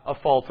not a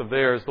fault of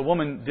theirs. The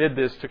woman did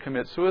this to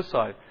commit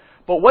suicide.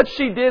 But what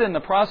she did in the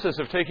process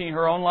of taking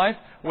her own life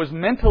was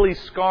mentally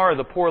scar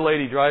the poor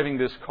lady driving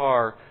this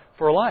car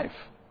for life.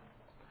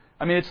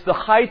 I mean, it's the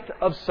height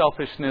of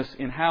selfishness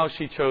in how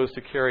she chose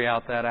to carry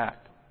out that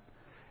act.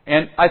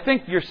 And I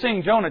think you're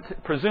seeing Jonah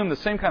presume the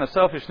same kind of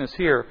selfishness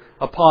here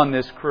upon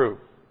this crew.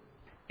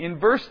 In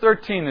verse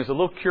 13, there's a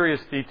little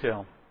curious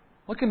detail.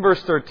 Look in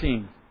verse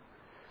 13.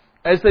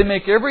 As they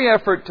make every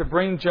effort to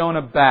bring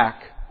Jonah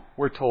back,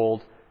 we're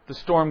told, the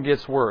storm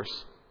gets worse.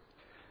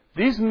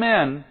 These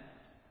men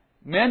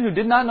who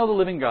did not know the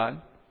living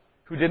God,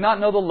 who did not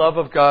know the love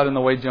of God in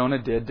the way Jonah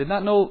did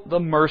not know the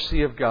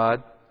mercy of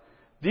God,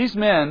 these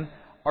men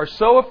are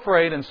so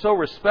afraid and so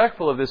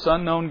respectful of this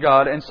unknown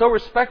God and so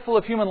respectful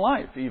of human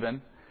life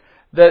even,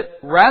 that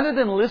rather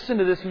than listen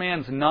to this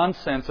man's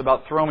nonsense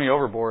about throw me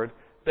overboard,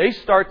 they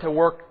start to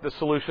work the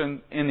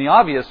solution in the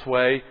obvious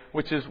way,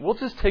 which is, we'll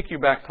just take you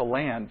back to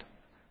land.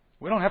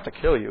 We don't have to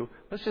kill you.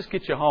 Let's just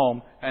get you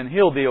home, and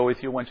He'll deal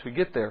with you once we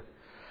get there.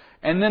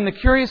 And then the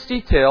curious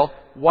detail,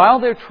 while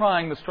they're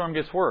trying, the storm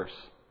gets worse.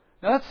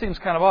 Now that seems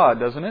kind of odd,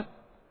 doesn't it?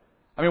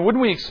 I mean,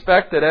 wouldn't we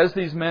expect that as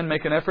these men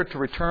make an effort to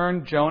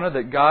return Jonah,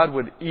 that God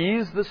would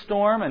ease the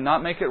storm and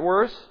not make it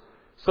worse,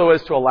 so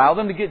as to allow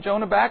them to get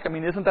Jonah back? I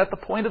mean, isn't that the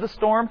point of the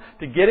storm?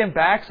 To get him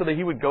back so that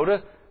he would go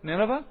to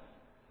Nineveh?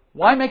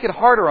 Why make it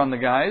harder on the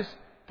guys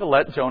to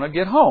let Jonah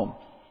get home?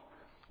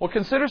 Well,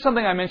 consider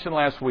something I mentioned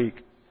last week.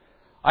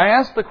 I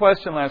asked the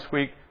question last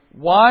week,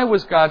 why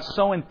was God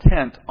so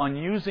intent on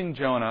using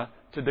Jonah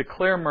to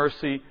declare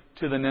mercy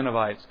to the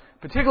Ninevites?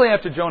 Particularly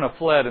after Jonah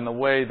fled in the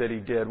way that he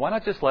did. Why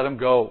not just let him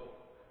go?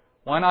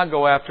 Why not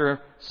go after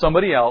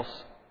somebody else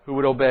who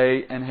would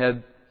obey and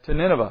head to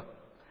Nineveh?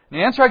 And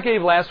the answer I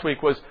gave last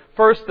week was,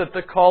 first, that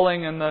the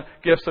calling and the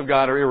gifts of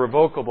God are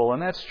irrevocable,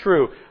 and that's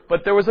true.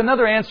 But there was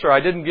another answer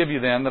I didn't give you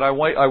then that I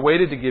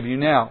waited to give you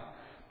now.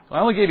 I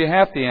only gave you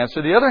half the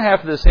answer. The other half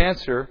of this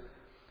answer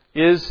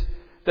is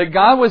that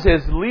God was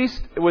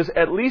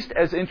at least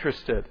as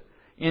interested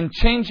in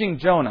changing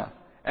Jonah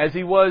as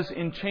He was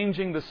in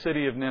changing the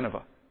city of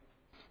Nineveh.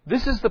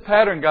 This is the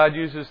pattern God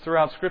uses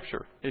throughout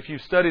Scripture. If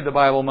you've studied the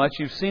Bible much,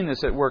 you've seen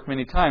this at work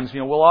many times.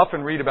 We'll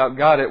often read about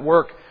God at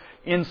work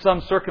in some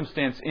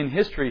circumstance in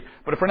history,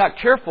 but if we're not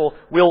careful,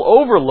 we'll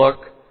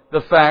overlook the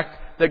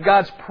fact that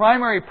God's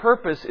primary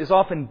purpose is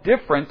often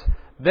different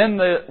than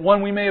the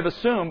one we may have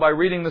assumed by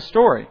reading the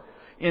story.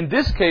 In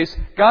this case,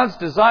 God's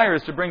desire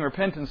is to bring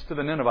repentance to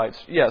the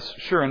Ninevites. Yes,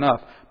 sure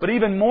enough. But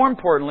even more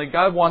importantly,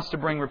 God wants to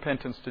bring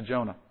repentance to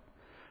Jonah.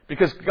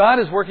 Because God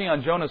is working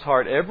on Jonah's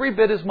heart every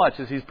bit as much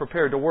as He's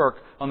prepared to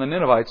work on the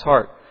Ninevites'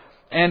 heart.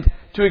 And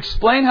to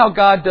explain how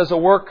God does a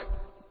work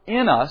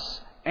in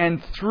us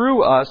and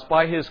through us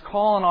by His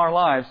call in our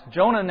lives,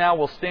 Jonah now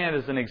will stand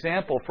as an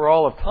example for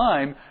all of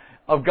time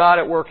of God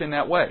at work in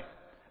that way.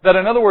 That,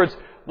 in other words,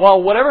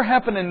 while whatever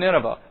happened in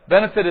Nineveh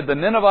benefited the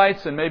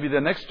Ninevites and maybe the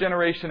next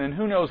generation and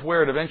who knows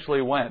where it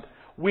eventually went,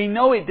 we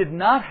know it did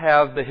not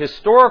have the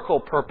historical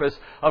purpose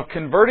of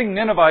converting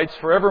Ninevites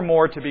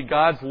forevermore to be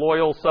God's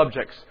loyal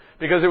subjects.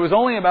 Because it was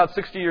only about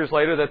 60 years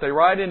later that they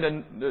ride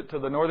into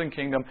the northern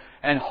kingdom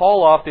and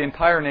haul off the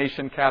entire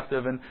nation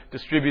captive and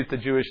distribute the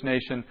Jewish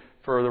nation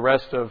for the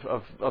rest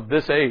of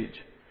this age.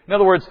 In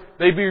other words,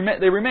 they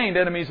remained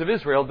enemies of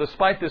Israel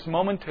despite this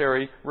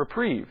momentary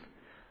reprieve.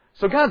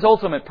 So God's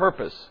ultimate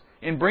purpose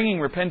in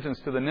bringing repentance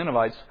to the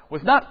Ninevites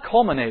was not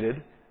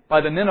culminated by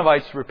the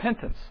Ninevites'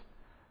 repentance.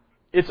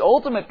 Its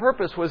ultimate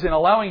purpose was in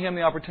allowing him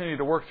the opportunity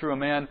to work through a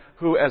man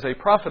who, as a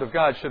prophet of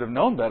God, should have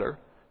known better,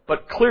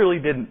 but clearly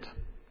didn't.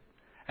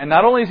 And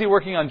not only is he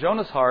working on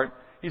Jonah's heart,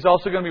 he's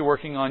also going to be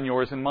working on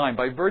yours and mine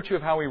by virtue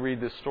of how we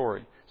read this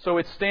story. So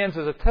it stands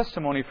as a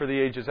testimony for the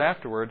ages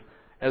afterward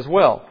as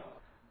well.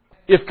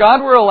 If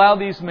God were to allow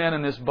these men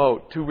in this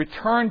boat to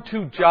return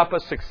to Joppa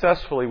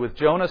successfully with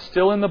Jonah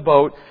still in the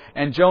boat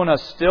and Jonah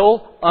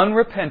still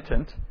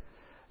unrepentant,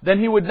 then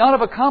he would not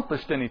have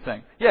accomplished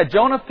anything. Yeah,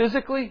 Jonah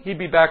physically, he'd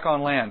be back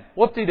on land.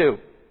 Whoop-de-doo.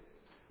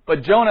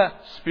 But Jonah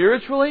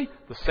spiritually,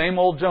 the same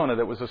old Jonah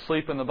that was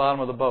asleep in the bottom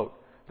of the boat.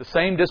 The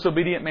same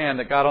disobedient man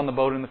that got on the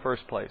boat in the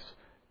first place.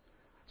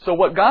 So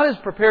what God is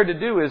prepared to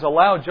do is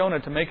allow Jonah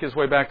to make his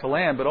way back to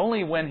land, but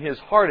only when his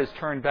heart is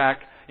turned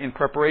back in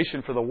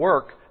preparation for the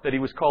work that he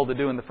was called to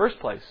do in the first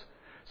place.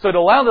 So to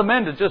allow the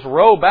men to just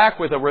row back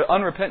with an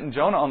unrepentant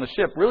Jonah on the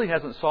ship really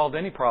hasn't solved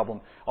any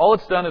problem. All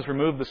it's done is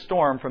remove the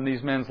storm from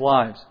these men's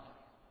lives.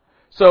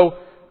 So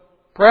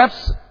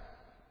perhaps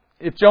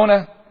if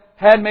Jonah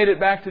had made it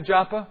back to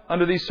Joppa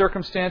under these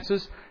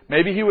circumstances,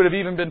 maybe he would have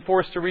even been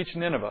forced to reach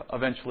Nineveh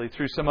eventually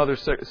through some other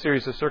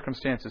series of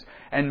circumstances.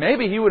 And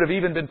maybe he would have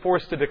even been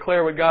forced to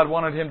declare what God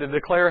wanted him to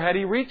declare had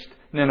he reached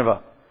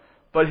Nineveh.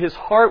 But his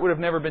heart would have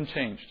never been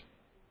changed.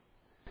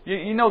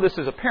 You know this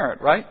as a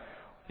parent, right?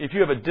 If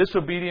you have a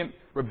disobedient,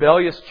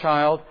 rebellious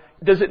child,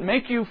 does it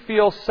make you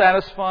feel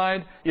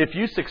satisfied if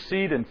you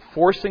succeed in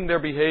forcing their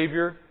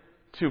behavior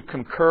to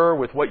concur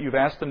with what you've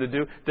asked them to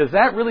do? Does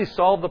that really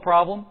solve the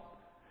problem?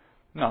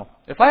 No.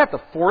 If I have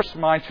to force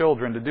my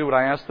children to do what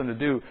I ask them to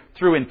do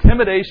through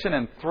intimidation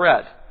and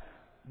threat,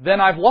 then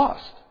I've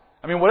lost.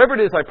 I mean, whatever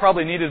it is I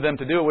probably needed them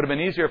to do, it would have been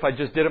easier if I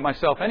just did it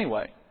myself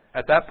anyway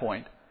at that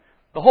point.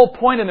 The whole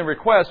point in the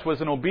request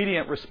was an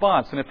obedient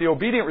response. And if the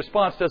obedient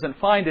response doesn't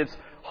find its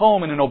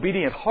home in an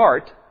obedient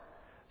heart,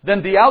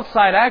 then the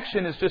outside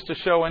action is just a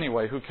show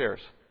anyway. Who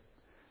cares?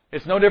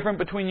 It's no different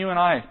between you and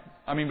I.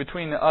 I mean,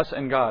 between us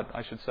and God,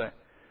 I should say.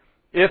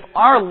 If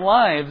our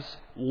lives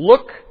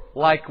look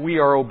like we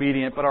are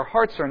obedient, but our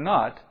hearts are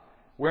not,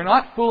 we're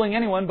not fooling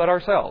anyone but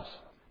ourselves.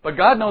 But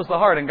God knows the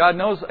heart, and God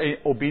knows an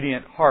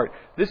obedient heart.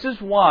 This is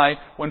why,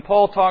 when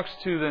Paul talks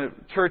to the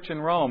church in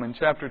Rome in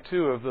chapter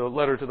 2 of the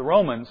letter to the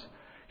Romans,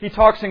 he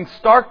talks in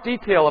stark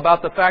detail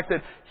about the fact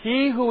that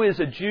he who is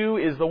a Jew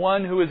is the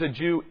one who is a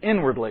Jew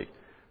inwardly,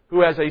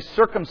 who has a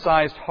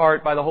circumcised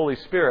heart by the Holy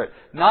Spirit,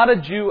 not a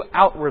Jew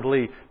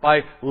outwardly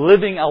by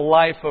living a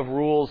life of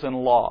rules and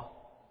law.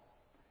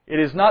 It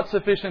is not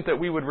sufficient that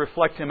we would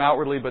reflect Him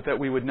outwardly, but that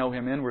we would know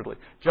Him inwardly.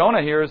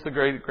 Jonah here is the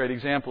great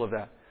example of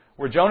that.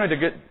 Were Jonah to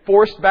get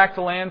forced back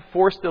to land,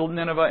 forced to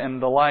Nineveh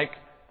and the like,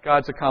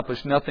 God's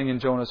accomplished nothing in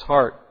Jonah's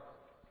heart.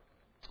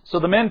 So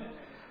the men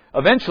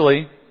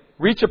eventually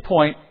reach a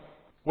point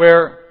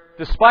where,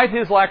 despite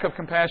his lack of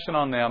compassion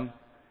on them,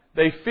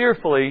 they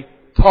fearfully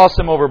toss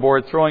him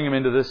overboard, throwing him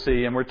into the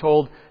sea. And we're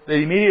told that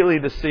immediately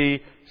the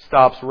sea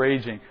stops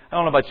raging. I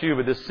don't know about you,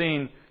 but this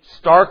scene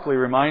starkly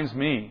reminds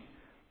me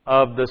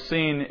of the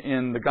scene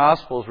in the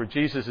Gospels where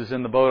Jesus is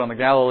in the boat on the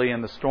Galilee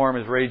and the storm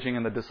is raging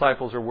and the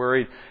disciples are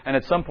worried. And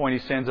at some point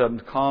he stands up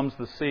and calms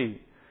the sea.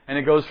 And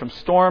it goes from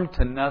storm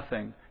to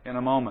nothing in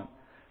a moment.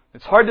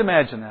 It's hard to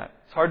imagine that.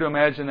 It's hard to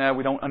imagine that.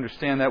 We don't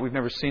understand that. We've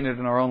never seen it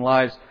in our own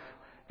lives.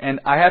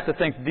 And I have to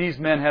think these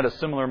men had a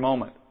similar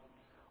moment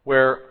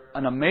where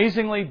an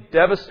amazingly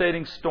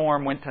devastating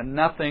storm went to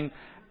nothing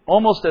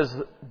almost as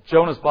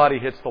Jonah's body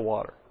hits the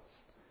water,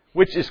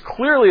 which is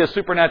clearly a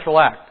supernatural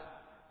act.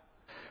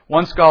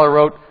 One scholar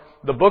wrote,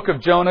 "The Book of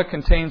Jonah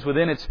contains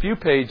within its few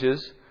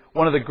pages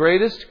one of the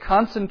greatest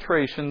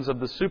concentrations of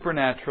the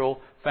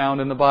supernatural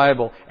found in the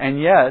Bible, and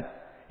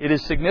yet it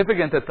is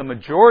significant that the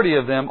majority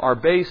of them are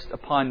based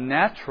upon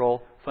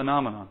natural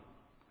phenomena."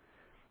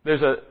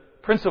 There's a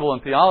principle in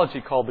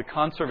theology called the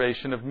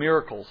conservation of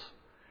miracles.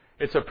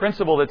 It's a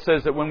principle that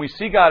says that when we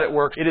see God at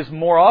work, it is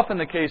more often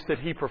the case that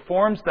He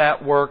performs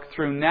that work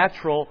through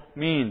natural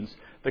means.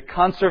 The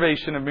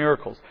conservation of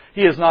miracles.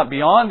 He is not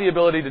beyond the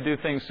ability to do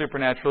things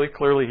supernaturally.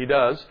 Clearly He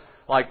does,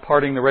 like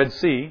parting the Red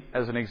Sea,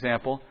 as an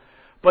example.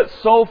 But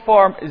so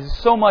far, it is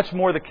so much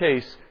more the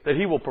case that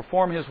He will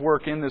perform His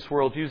work in this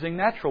world using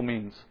natural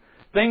means.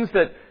 Things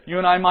that you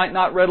and I might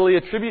not readily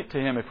attribute to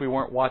Him if we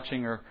weren't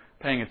watching or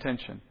paying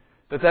attention.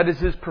 That is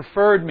His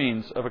preferred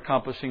means of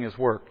accomplishing His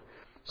work.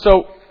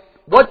 So,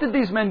 what did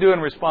these men do in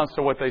response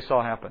to what they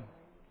saw happen?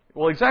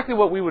 Well, exactly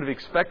what we would have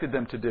expected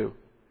them to do.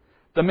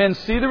 The men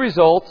see the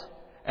result,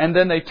 and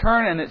then they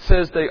turn and it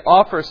says they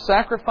offer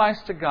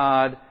sacrifice to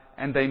God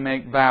and they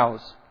make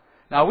vows.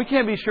 Now, we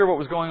can't be sure what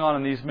was going on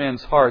in these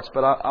men's hearts,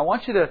 but I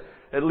want you to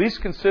at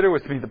least consider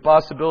with me the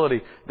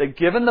possibility that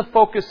given the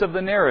focus of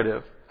the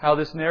narrative, how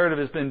this narrative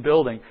has been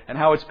building and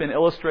how it's been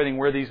illustrating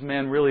where these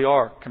men really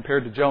are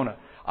compared to Jonah,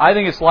 I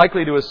think it's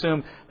likely to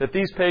assume that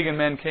these pagan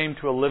men came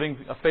to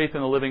a faith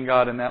in the living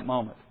God in that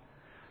moment.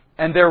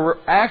 And their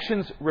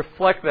actions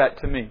reflect that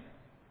to me.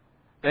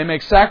 They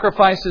make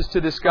sacrifices to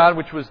this God,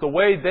 which was the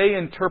way they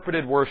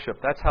interpreted worship.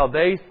 That's how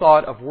they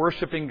thought of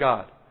worshiping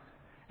God.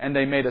 And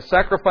they made a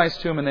sacrifice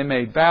to Him and they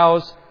made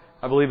vows.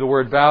 I believe the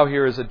word vow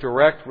here is a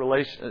direct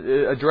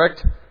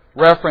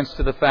reference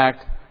to the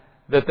fact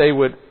that they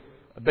would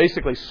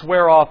basically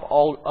swear off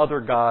all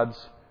other gods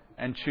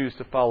and choose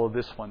to follow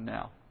this one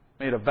now.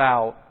 Made a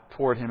vow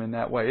toward Him in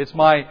that way. It's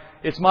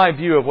my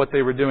view of what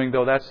they were doing,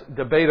 though that's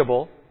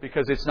debatable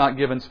because it's not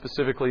given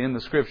specifically in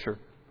the Scripture.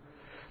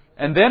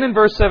 And then in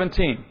verse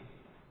 17,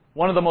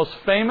 one of the most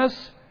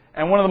famous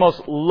and one of the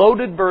most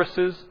loaded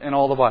verses in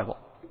all the Bible.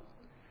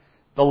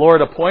 The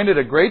Lord appointed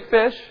a great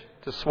fish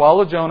to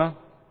swallow Jonah,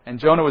 and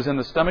Jonah was in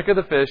the stomach of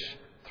the fish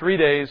 3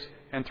 days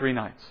and 3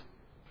 nights.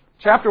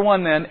 Chapter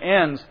 1 then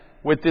ends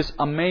with this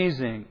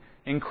amazing,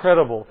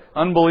 incredible,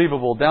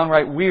 unbelievable,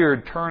 downright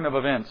weird turn of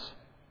events.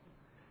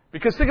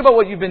 Because think about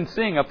what you've been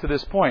seeing up to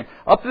this point.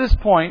 Up to this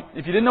point,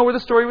 if you didn't know where the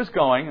story was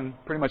going,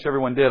 and pretty much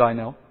everyone did, I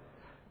know,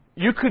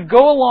 you could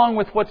go along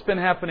with what's been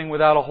happening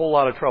without a whole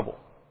lot of trouble.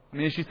 I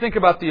mean, as you think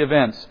about the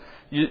events,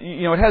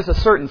 you know, it has a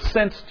certain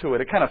sense to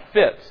it. It kind of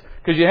fits.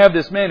 Because you have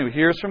this man who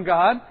hears from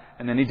God,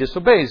 and then he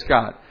disobeys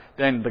God.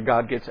 Then the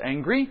God gets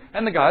angry,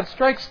 and the God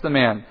strikes the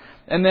man.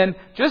 And then,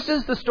 just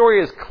as the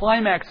story is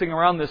climaxing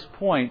around this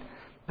point,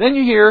 then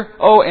you hear,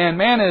 oh, and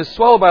man is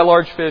swallowed by a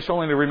large fish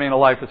only to remain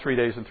alive for 3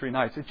 days and 3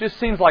 nights. It just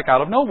seems like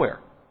out of nowhere.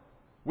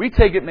 We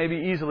take it maybe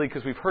easily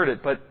because we've heard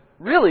it, but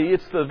really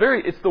it's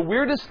the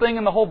weirdest thing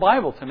in the whole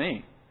Bible to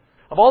me.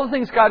 Of all the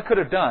things God could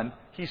have done,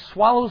 He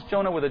swallows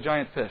Jonah with a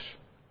giant fish.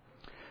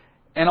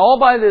 And all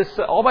by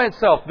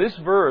itself, this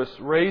verse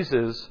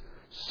raises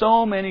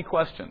so many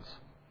questions.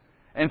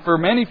 And for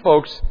many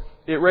folks,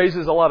 it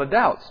raises a lot of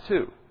doubts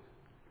too.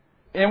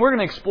 And we're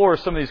going to explore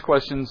some of these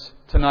questions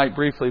tonight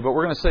briefly, but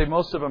we're going to save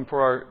most of them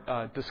for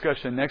our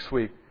discussion next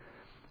week.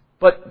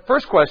 But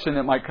first question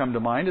that might come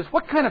to mind is,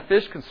 what kind of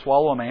fish can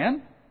swallow a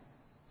man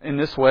in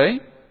this way?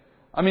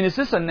 I mean, is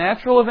this a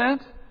natural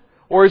event?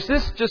 Or is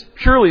this just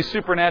purely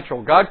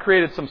supernatural? God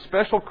created some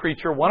special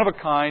creature, one of a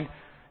kind,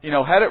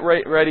 had it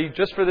ready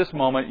just for this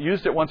moment,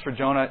 used it once for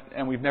Jonah,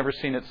 and we've never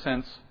seen it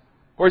since.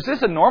 Or is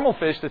this a normal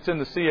fish that's in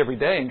the sea every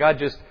day, and God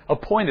just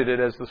appointed it,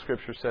 as the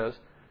Scripture says,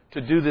 to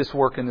do this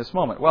work in this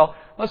moment? Well,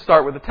 let's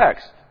start with the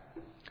text.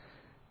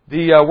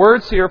 The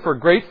words here for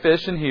great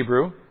fish in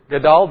Hebrew,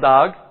 gadal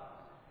dag,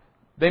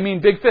 they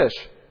mean big fish.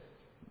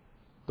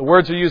 The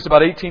words are used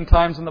about 18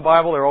 times in the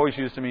Bible. They're always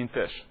used to mean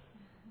fish.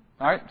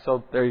 All right,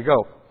 so there you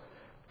go.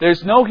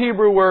 There's no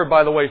Hebrew word,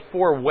 by the way,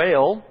 for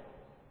whale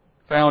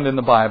found in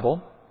the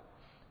Bible.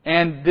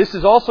 And this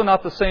is also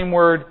not the same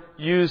word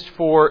used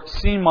for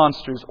sea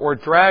monsters or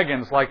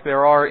dragons like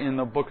there are in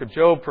the Book of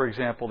Job, for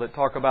example, that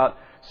talk about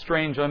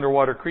strange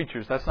underwater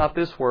creatures. That's not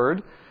this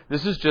word.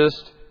 This is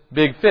just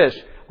big fish.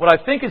 What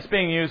I think it's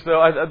being used,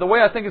 though, the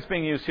way I think it's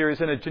being used here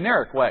is in a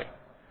generic way.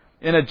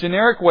 In a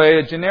generic way,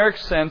 a generic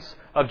sense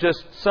of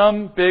just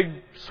some big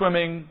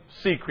swimming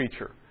sea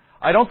creature.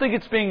 I don't think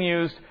it's being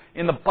used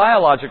in the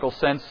biological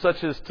sense,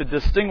 such as to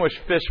distinguish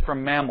fish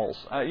from mammals.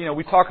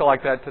 We talk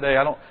like that today.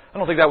 I don't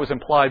think that was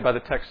implied by the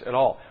text at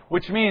all.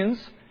 Which means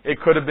it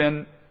could have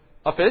been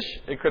a fish,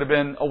 it could have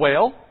been a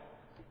whale,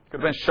 it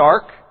could have been a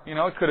shark,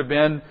 it could have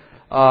been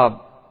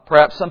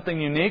perhaps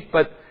something unique,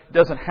 but it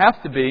doesn't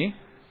have to be.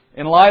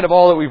 In light of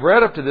all that we've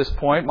read up to this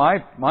point,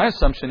 my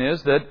assumption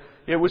is that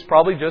it was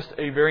probably just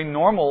a very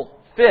normal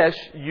fish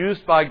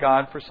used by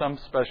God for some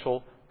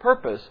special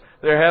purpose.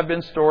 There have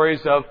been stories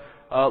of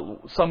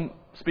some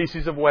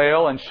species of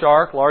whale and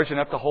shark large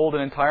enough to hold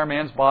an entire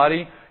man's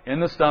body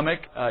in the stomach,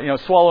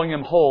 swallowing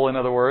him whole, in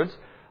other words.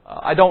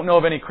 I don't know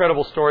of any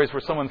credible stories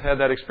where someone's had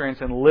that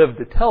experience and lived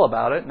to tell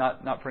about it,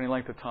 not for any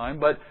length of time.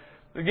 But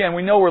again,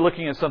 we know we're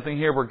looking at something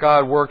here where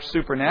God works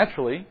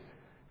supernaturally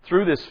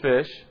through this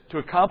fish to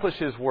accomplish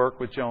His work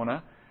with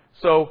Jonah.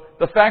 So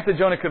the fact that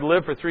Jonah could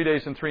live for 3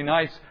 days and 3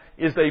 nights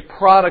is a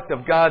product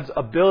of God's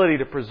ability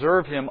to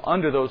preserve him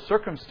under those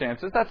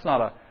circumstances. That's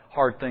not a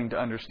hard thing to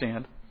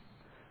understand.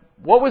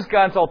 What was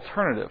God's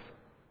alternative?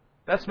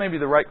 That's maybe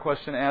the right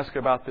question to ask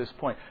about this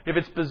point. If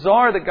it's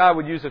bizarre that God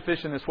would use a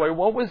fish in this way,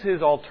 what was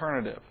His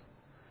alternative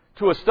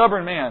to a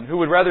stubborn man who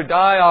would rather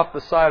die off the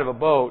side of a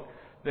boat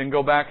than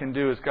go back and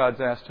do as God's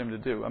asked him to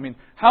do? I mean,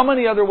 how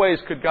many other ways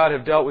could God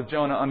have dealt with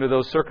Jonah under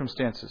those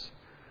circumstances?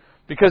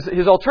 Because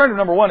His alternative,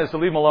 number one, is to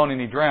leave him alone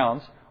and he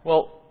drowns.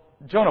 Well,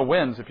 Jonah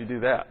wins if you do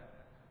that.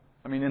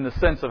 I mean, in the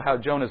sense of how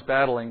Jonah's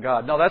battling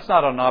God. No, that's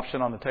not an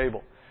option on the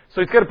table.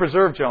 So He's got to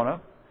preserve Jonah.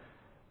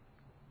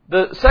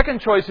 The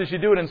second choice is you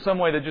do it in some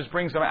way that just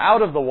brings him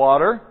out of the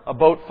water. A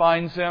boat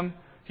finds him.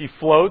 He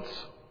floats.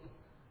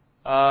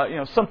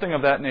 Something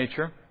of that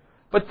nature.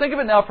 But think of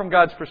it now from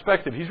God's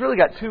perspective. He's really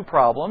got two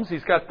problems.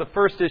 He's got the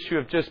first issue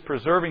of just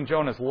preserving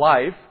Jonah's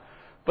life,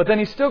 but then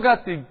he's still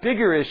got the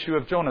bigger issue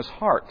of Jonah's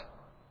heart,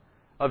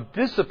 of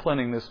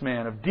disciplining this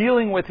man, of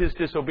dealing with his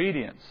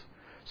disobedience.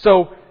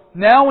 So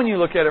now when you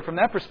look at it from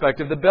that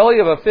perspective, the belly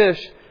of a fish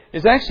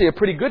is actually a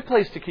pretty good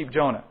place to keep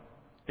Jonah.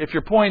 If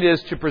your point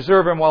is to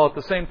preserve him while at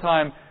the same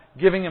time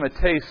giving him a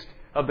taste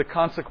of the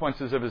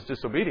consequences of his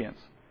disobedience.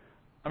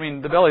 I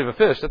mean, the belly of a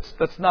fish,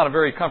 that's not a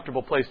very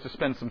comfortable place to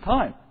spend some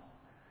time.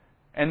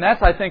 And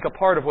that's, I think, a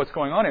part of what's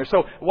going on here.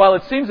 So while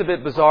it seems a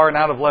bit bizarre and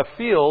out of left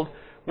field,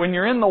 when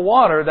you're in the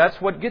water, that's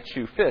what gets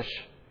you, fish.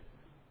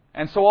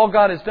 And so all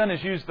God has done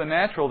is use the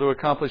natural to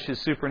accomplish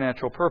His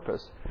supernatural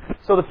purpose.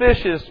 So the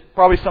fish is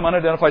probably some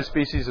unidentified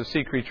species of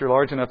sea creature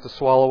large enough to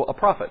swallow a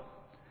prophet.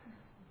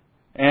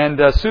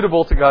 And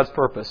suitable to God's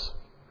purpose.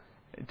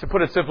 To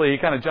put it simply, he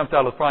kind of jumped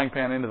out of the frying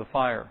pan into the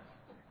fire.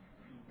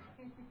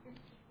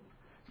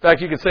 In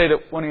fact, you could say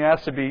that when he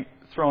asked to be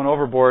thrown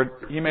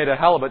overboard, he made a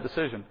halibut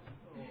decision.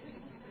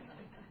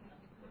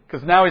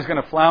 Because now he's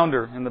going to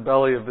flounder in the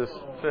belly of this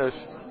fish,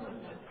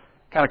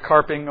 kind of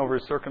carping over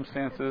his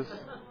circumstances.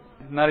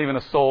 Not even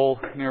a soul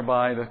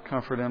nearby to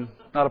comfort him.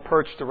 Not a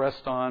perch to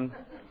rest on.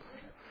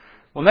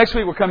 Well, next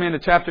week we'll come into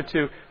chapter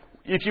 2.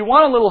 If you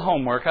want a little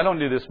homework, I don't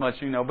do this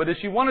much, you know, but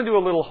if you want to do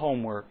a little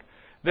homework,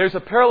 there's a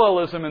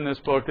parallelism in this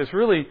book that's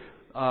really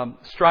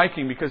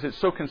striking because it's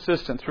so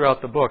consistent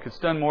throughout the book. It's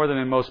done more than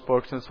in most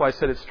books, and that's why I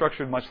said it's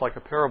structured much like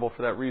a parable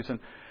for that reason.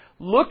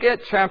 Look at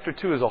chapter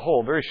 2 as a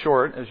whole, very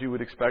short, as you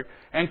would expect,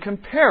 and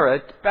compare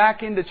it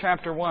back into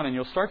chapter 1, and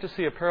you'll start to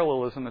see a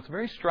parallelism that's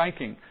very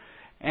striking.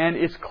 And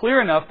it's clear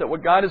enough that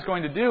what God is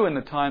going to do in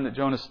the time that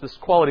Jonah, this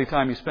quality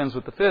time he spends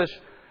with the fish,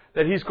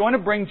 that He's going to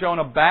bring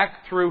Jonah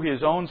back through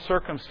his own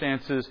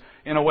circumstances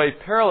in a way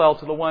parallel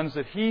to the ones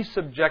that he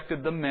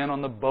subjected the men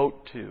on the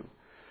boat to.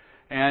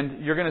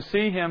 And you're going to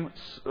see him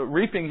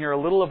reaping here a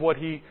little of what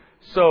he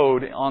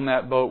sowed on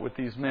that boat with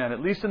these men,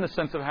 at least in the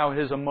sense of how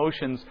his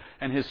emotions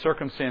and his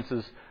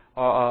circumstances,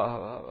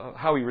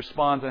 how he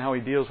responds and how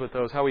he deals with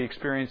those, how he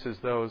experiences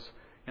those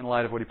in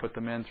light of what he put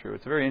the men through.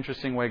 It's a very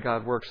interesting way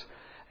God works,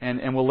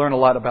 and we'll learn a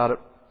lot about it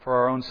for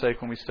our own sake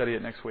when we study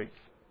it next week.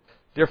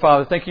 Dear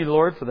Father, thank you,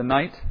 Lord, for the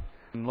night.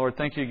 And Lord,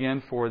 thank you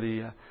again for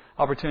the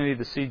opportunity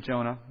to see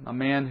Jonah, a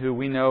man who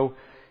we know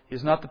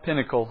is not the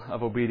pinnacle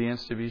of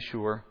obedience, to be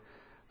sure,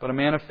 but a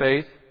man of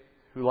faith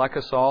who, like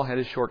us all, had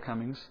his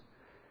shortcomings,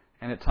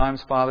 and at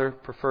times, Father,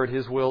 preferred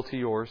his will to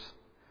yours,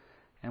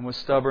 and was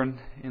stubborn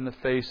in the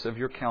face of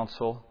your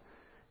counsel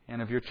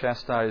and of your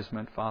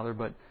chastisement, Father.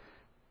 But,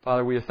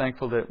 Father, we are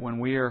thankful that when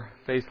we are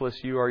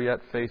faithless, you are yet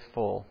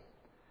faithful,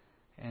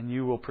 and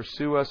you will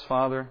pursue us,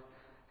 Father,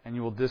 and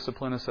you will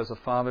discipline us as a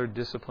father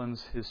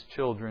disciplines his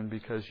children,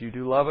 because you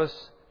do love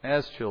us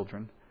as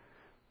children.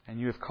 And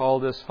you have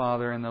called us,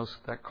 Father, and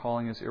that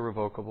calling is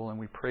irrevocable. And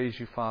we praise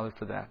you, Father,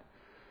 for that.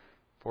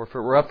 For if it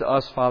were up to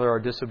us, Father, our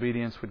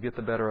disobedience would get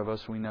the better of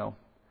us, we know.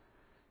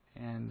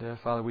 And,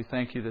 Father, we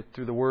thank you that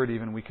through the Word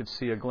even we could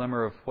see a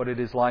glimmer of what it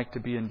is like to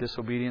be in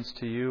disobedience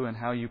to you and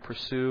how you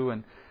pursue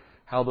and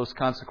how those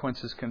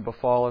consequences can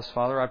befall us.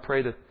 Father, I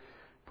pray that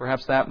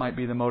perhaps that might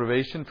be the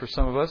motivation for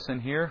some of us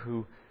in here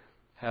who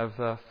have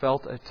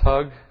felt a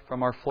tug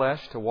from our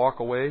flesh to walk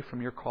away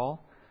from your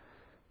call,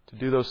 to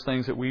do those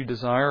things that we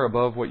desire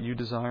above what you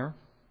desire.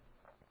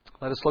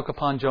 Let us look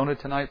upon Jonah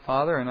tonight,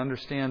 Father, and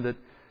understand that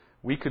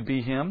we could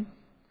be him,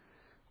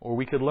 or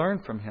we could learn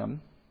from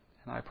him.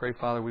 And I pray,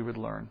 Father, we would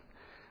learn.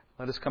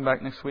 Let us come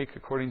back next week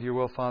according to your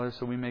will, Father,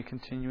 so we may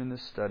continue in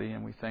this study.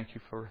 And we thank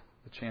you for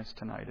the chance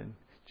tonight. In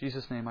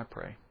Jesus' name I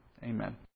pray. Amen.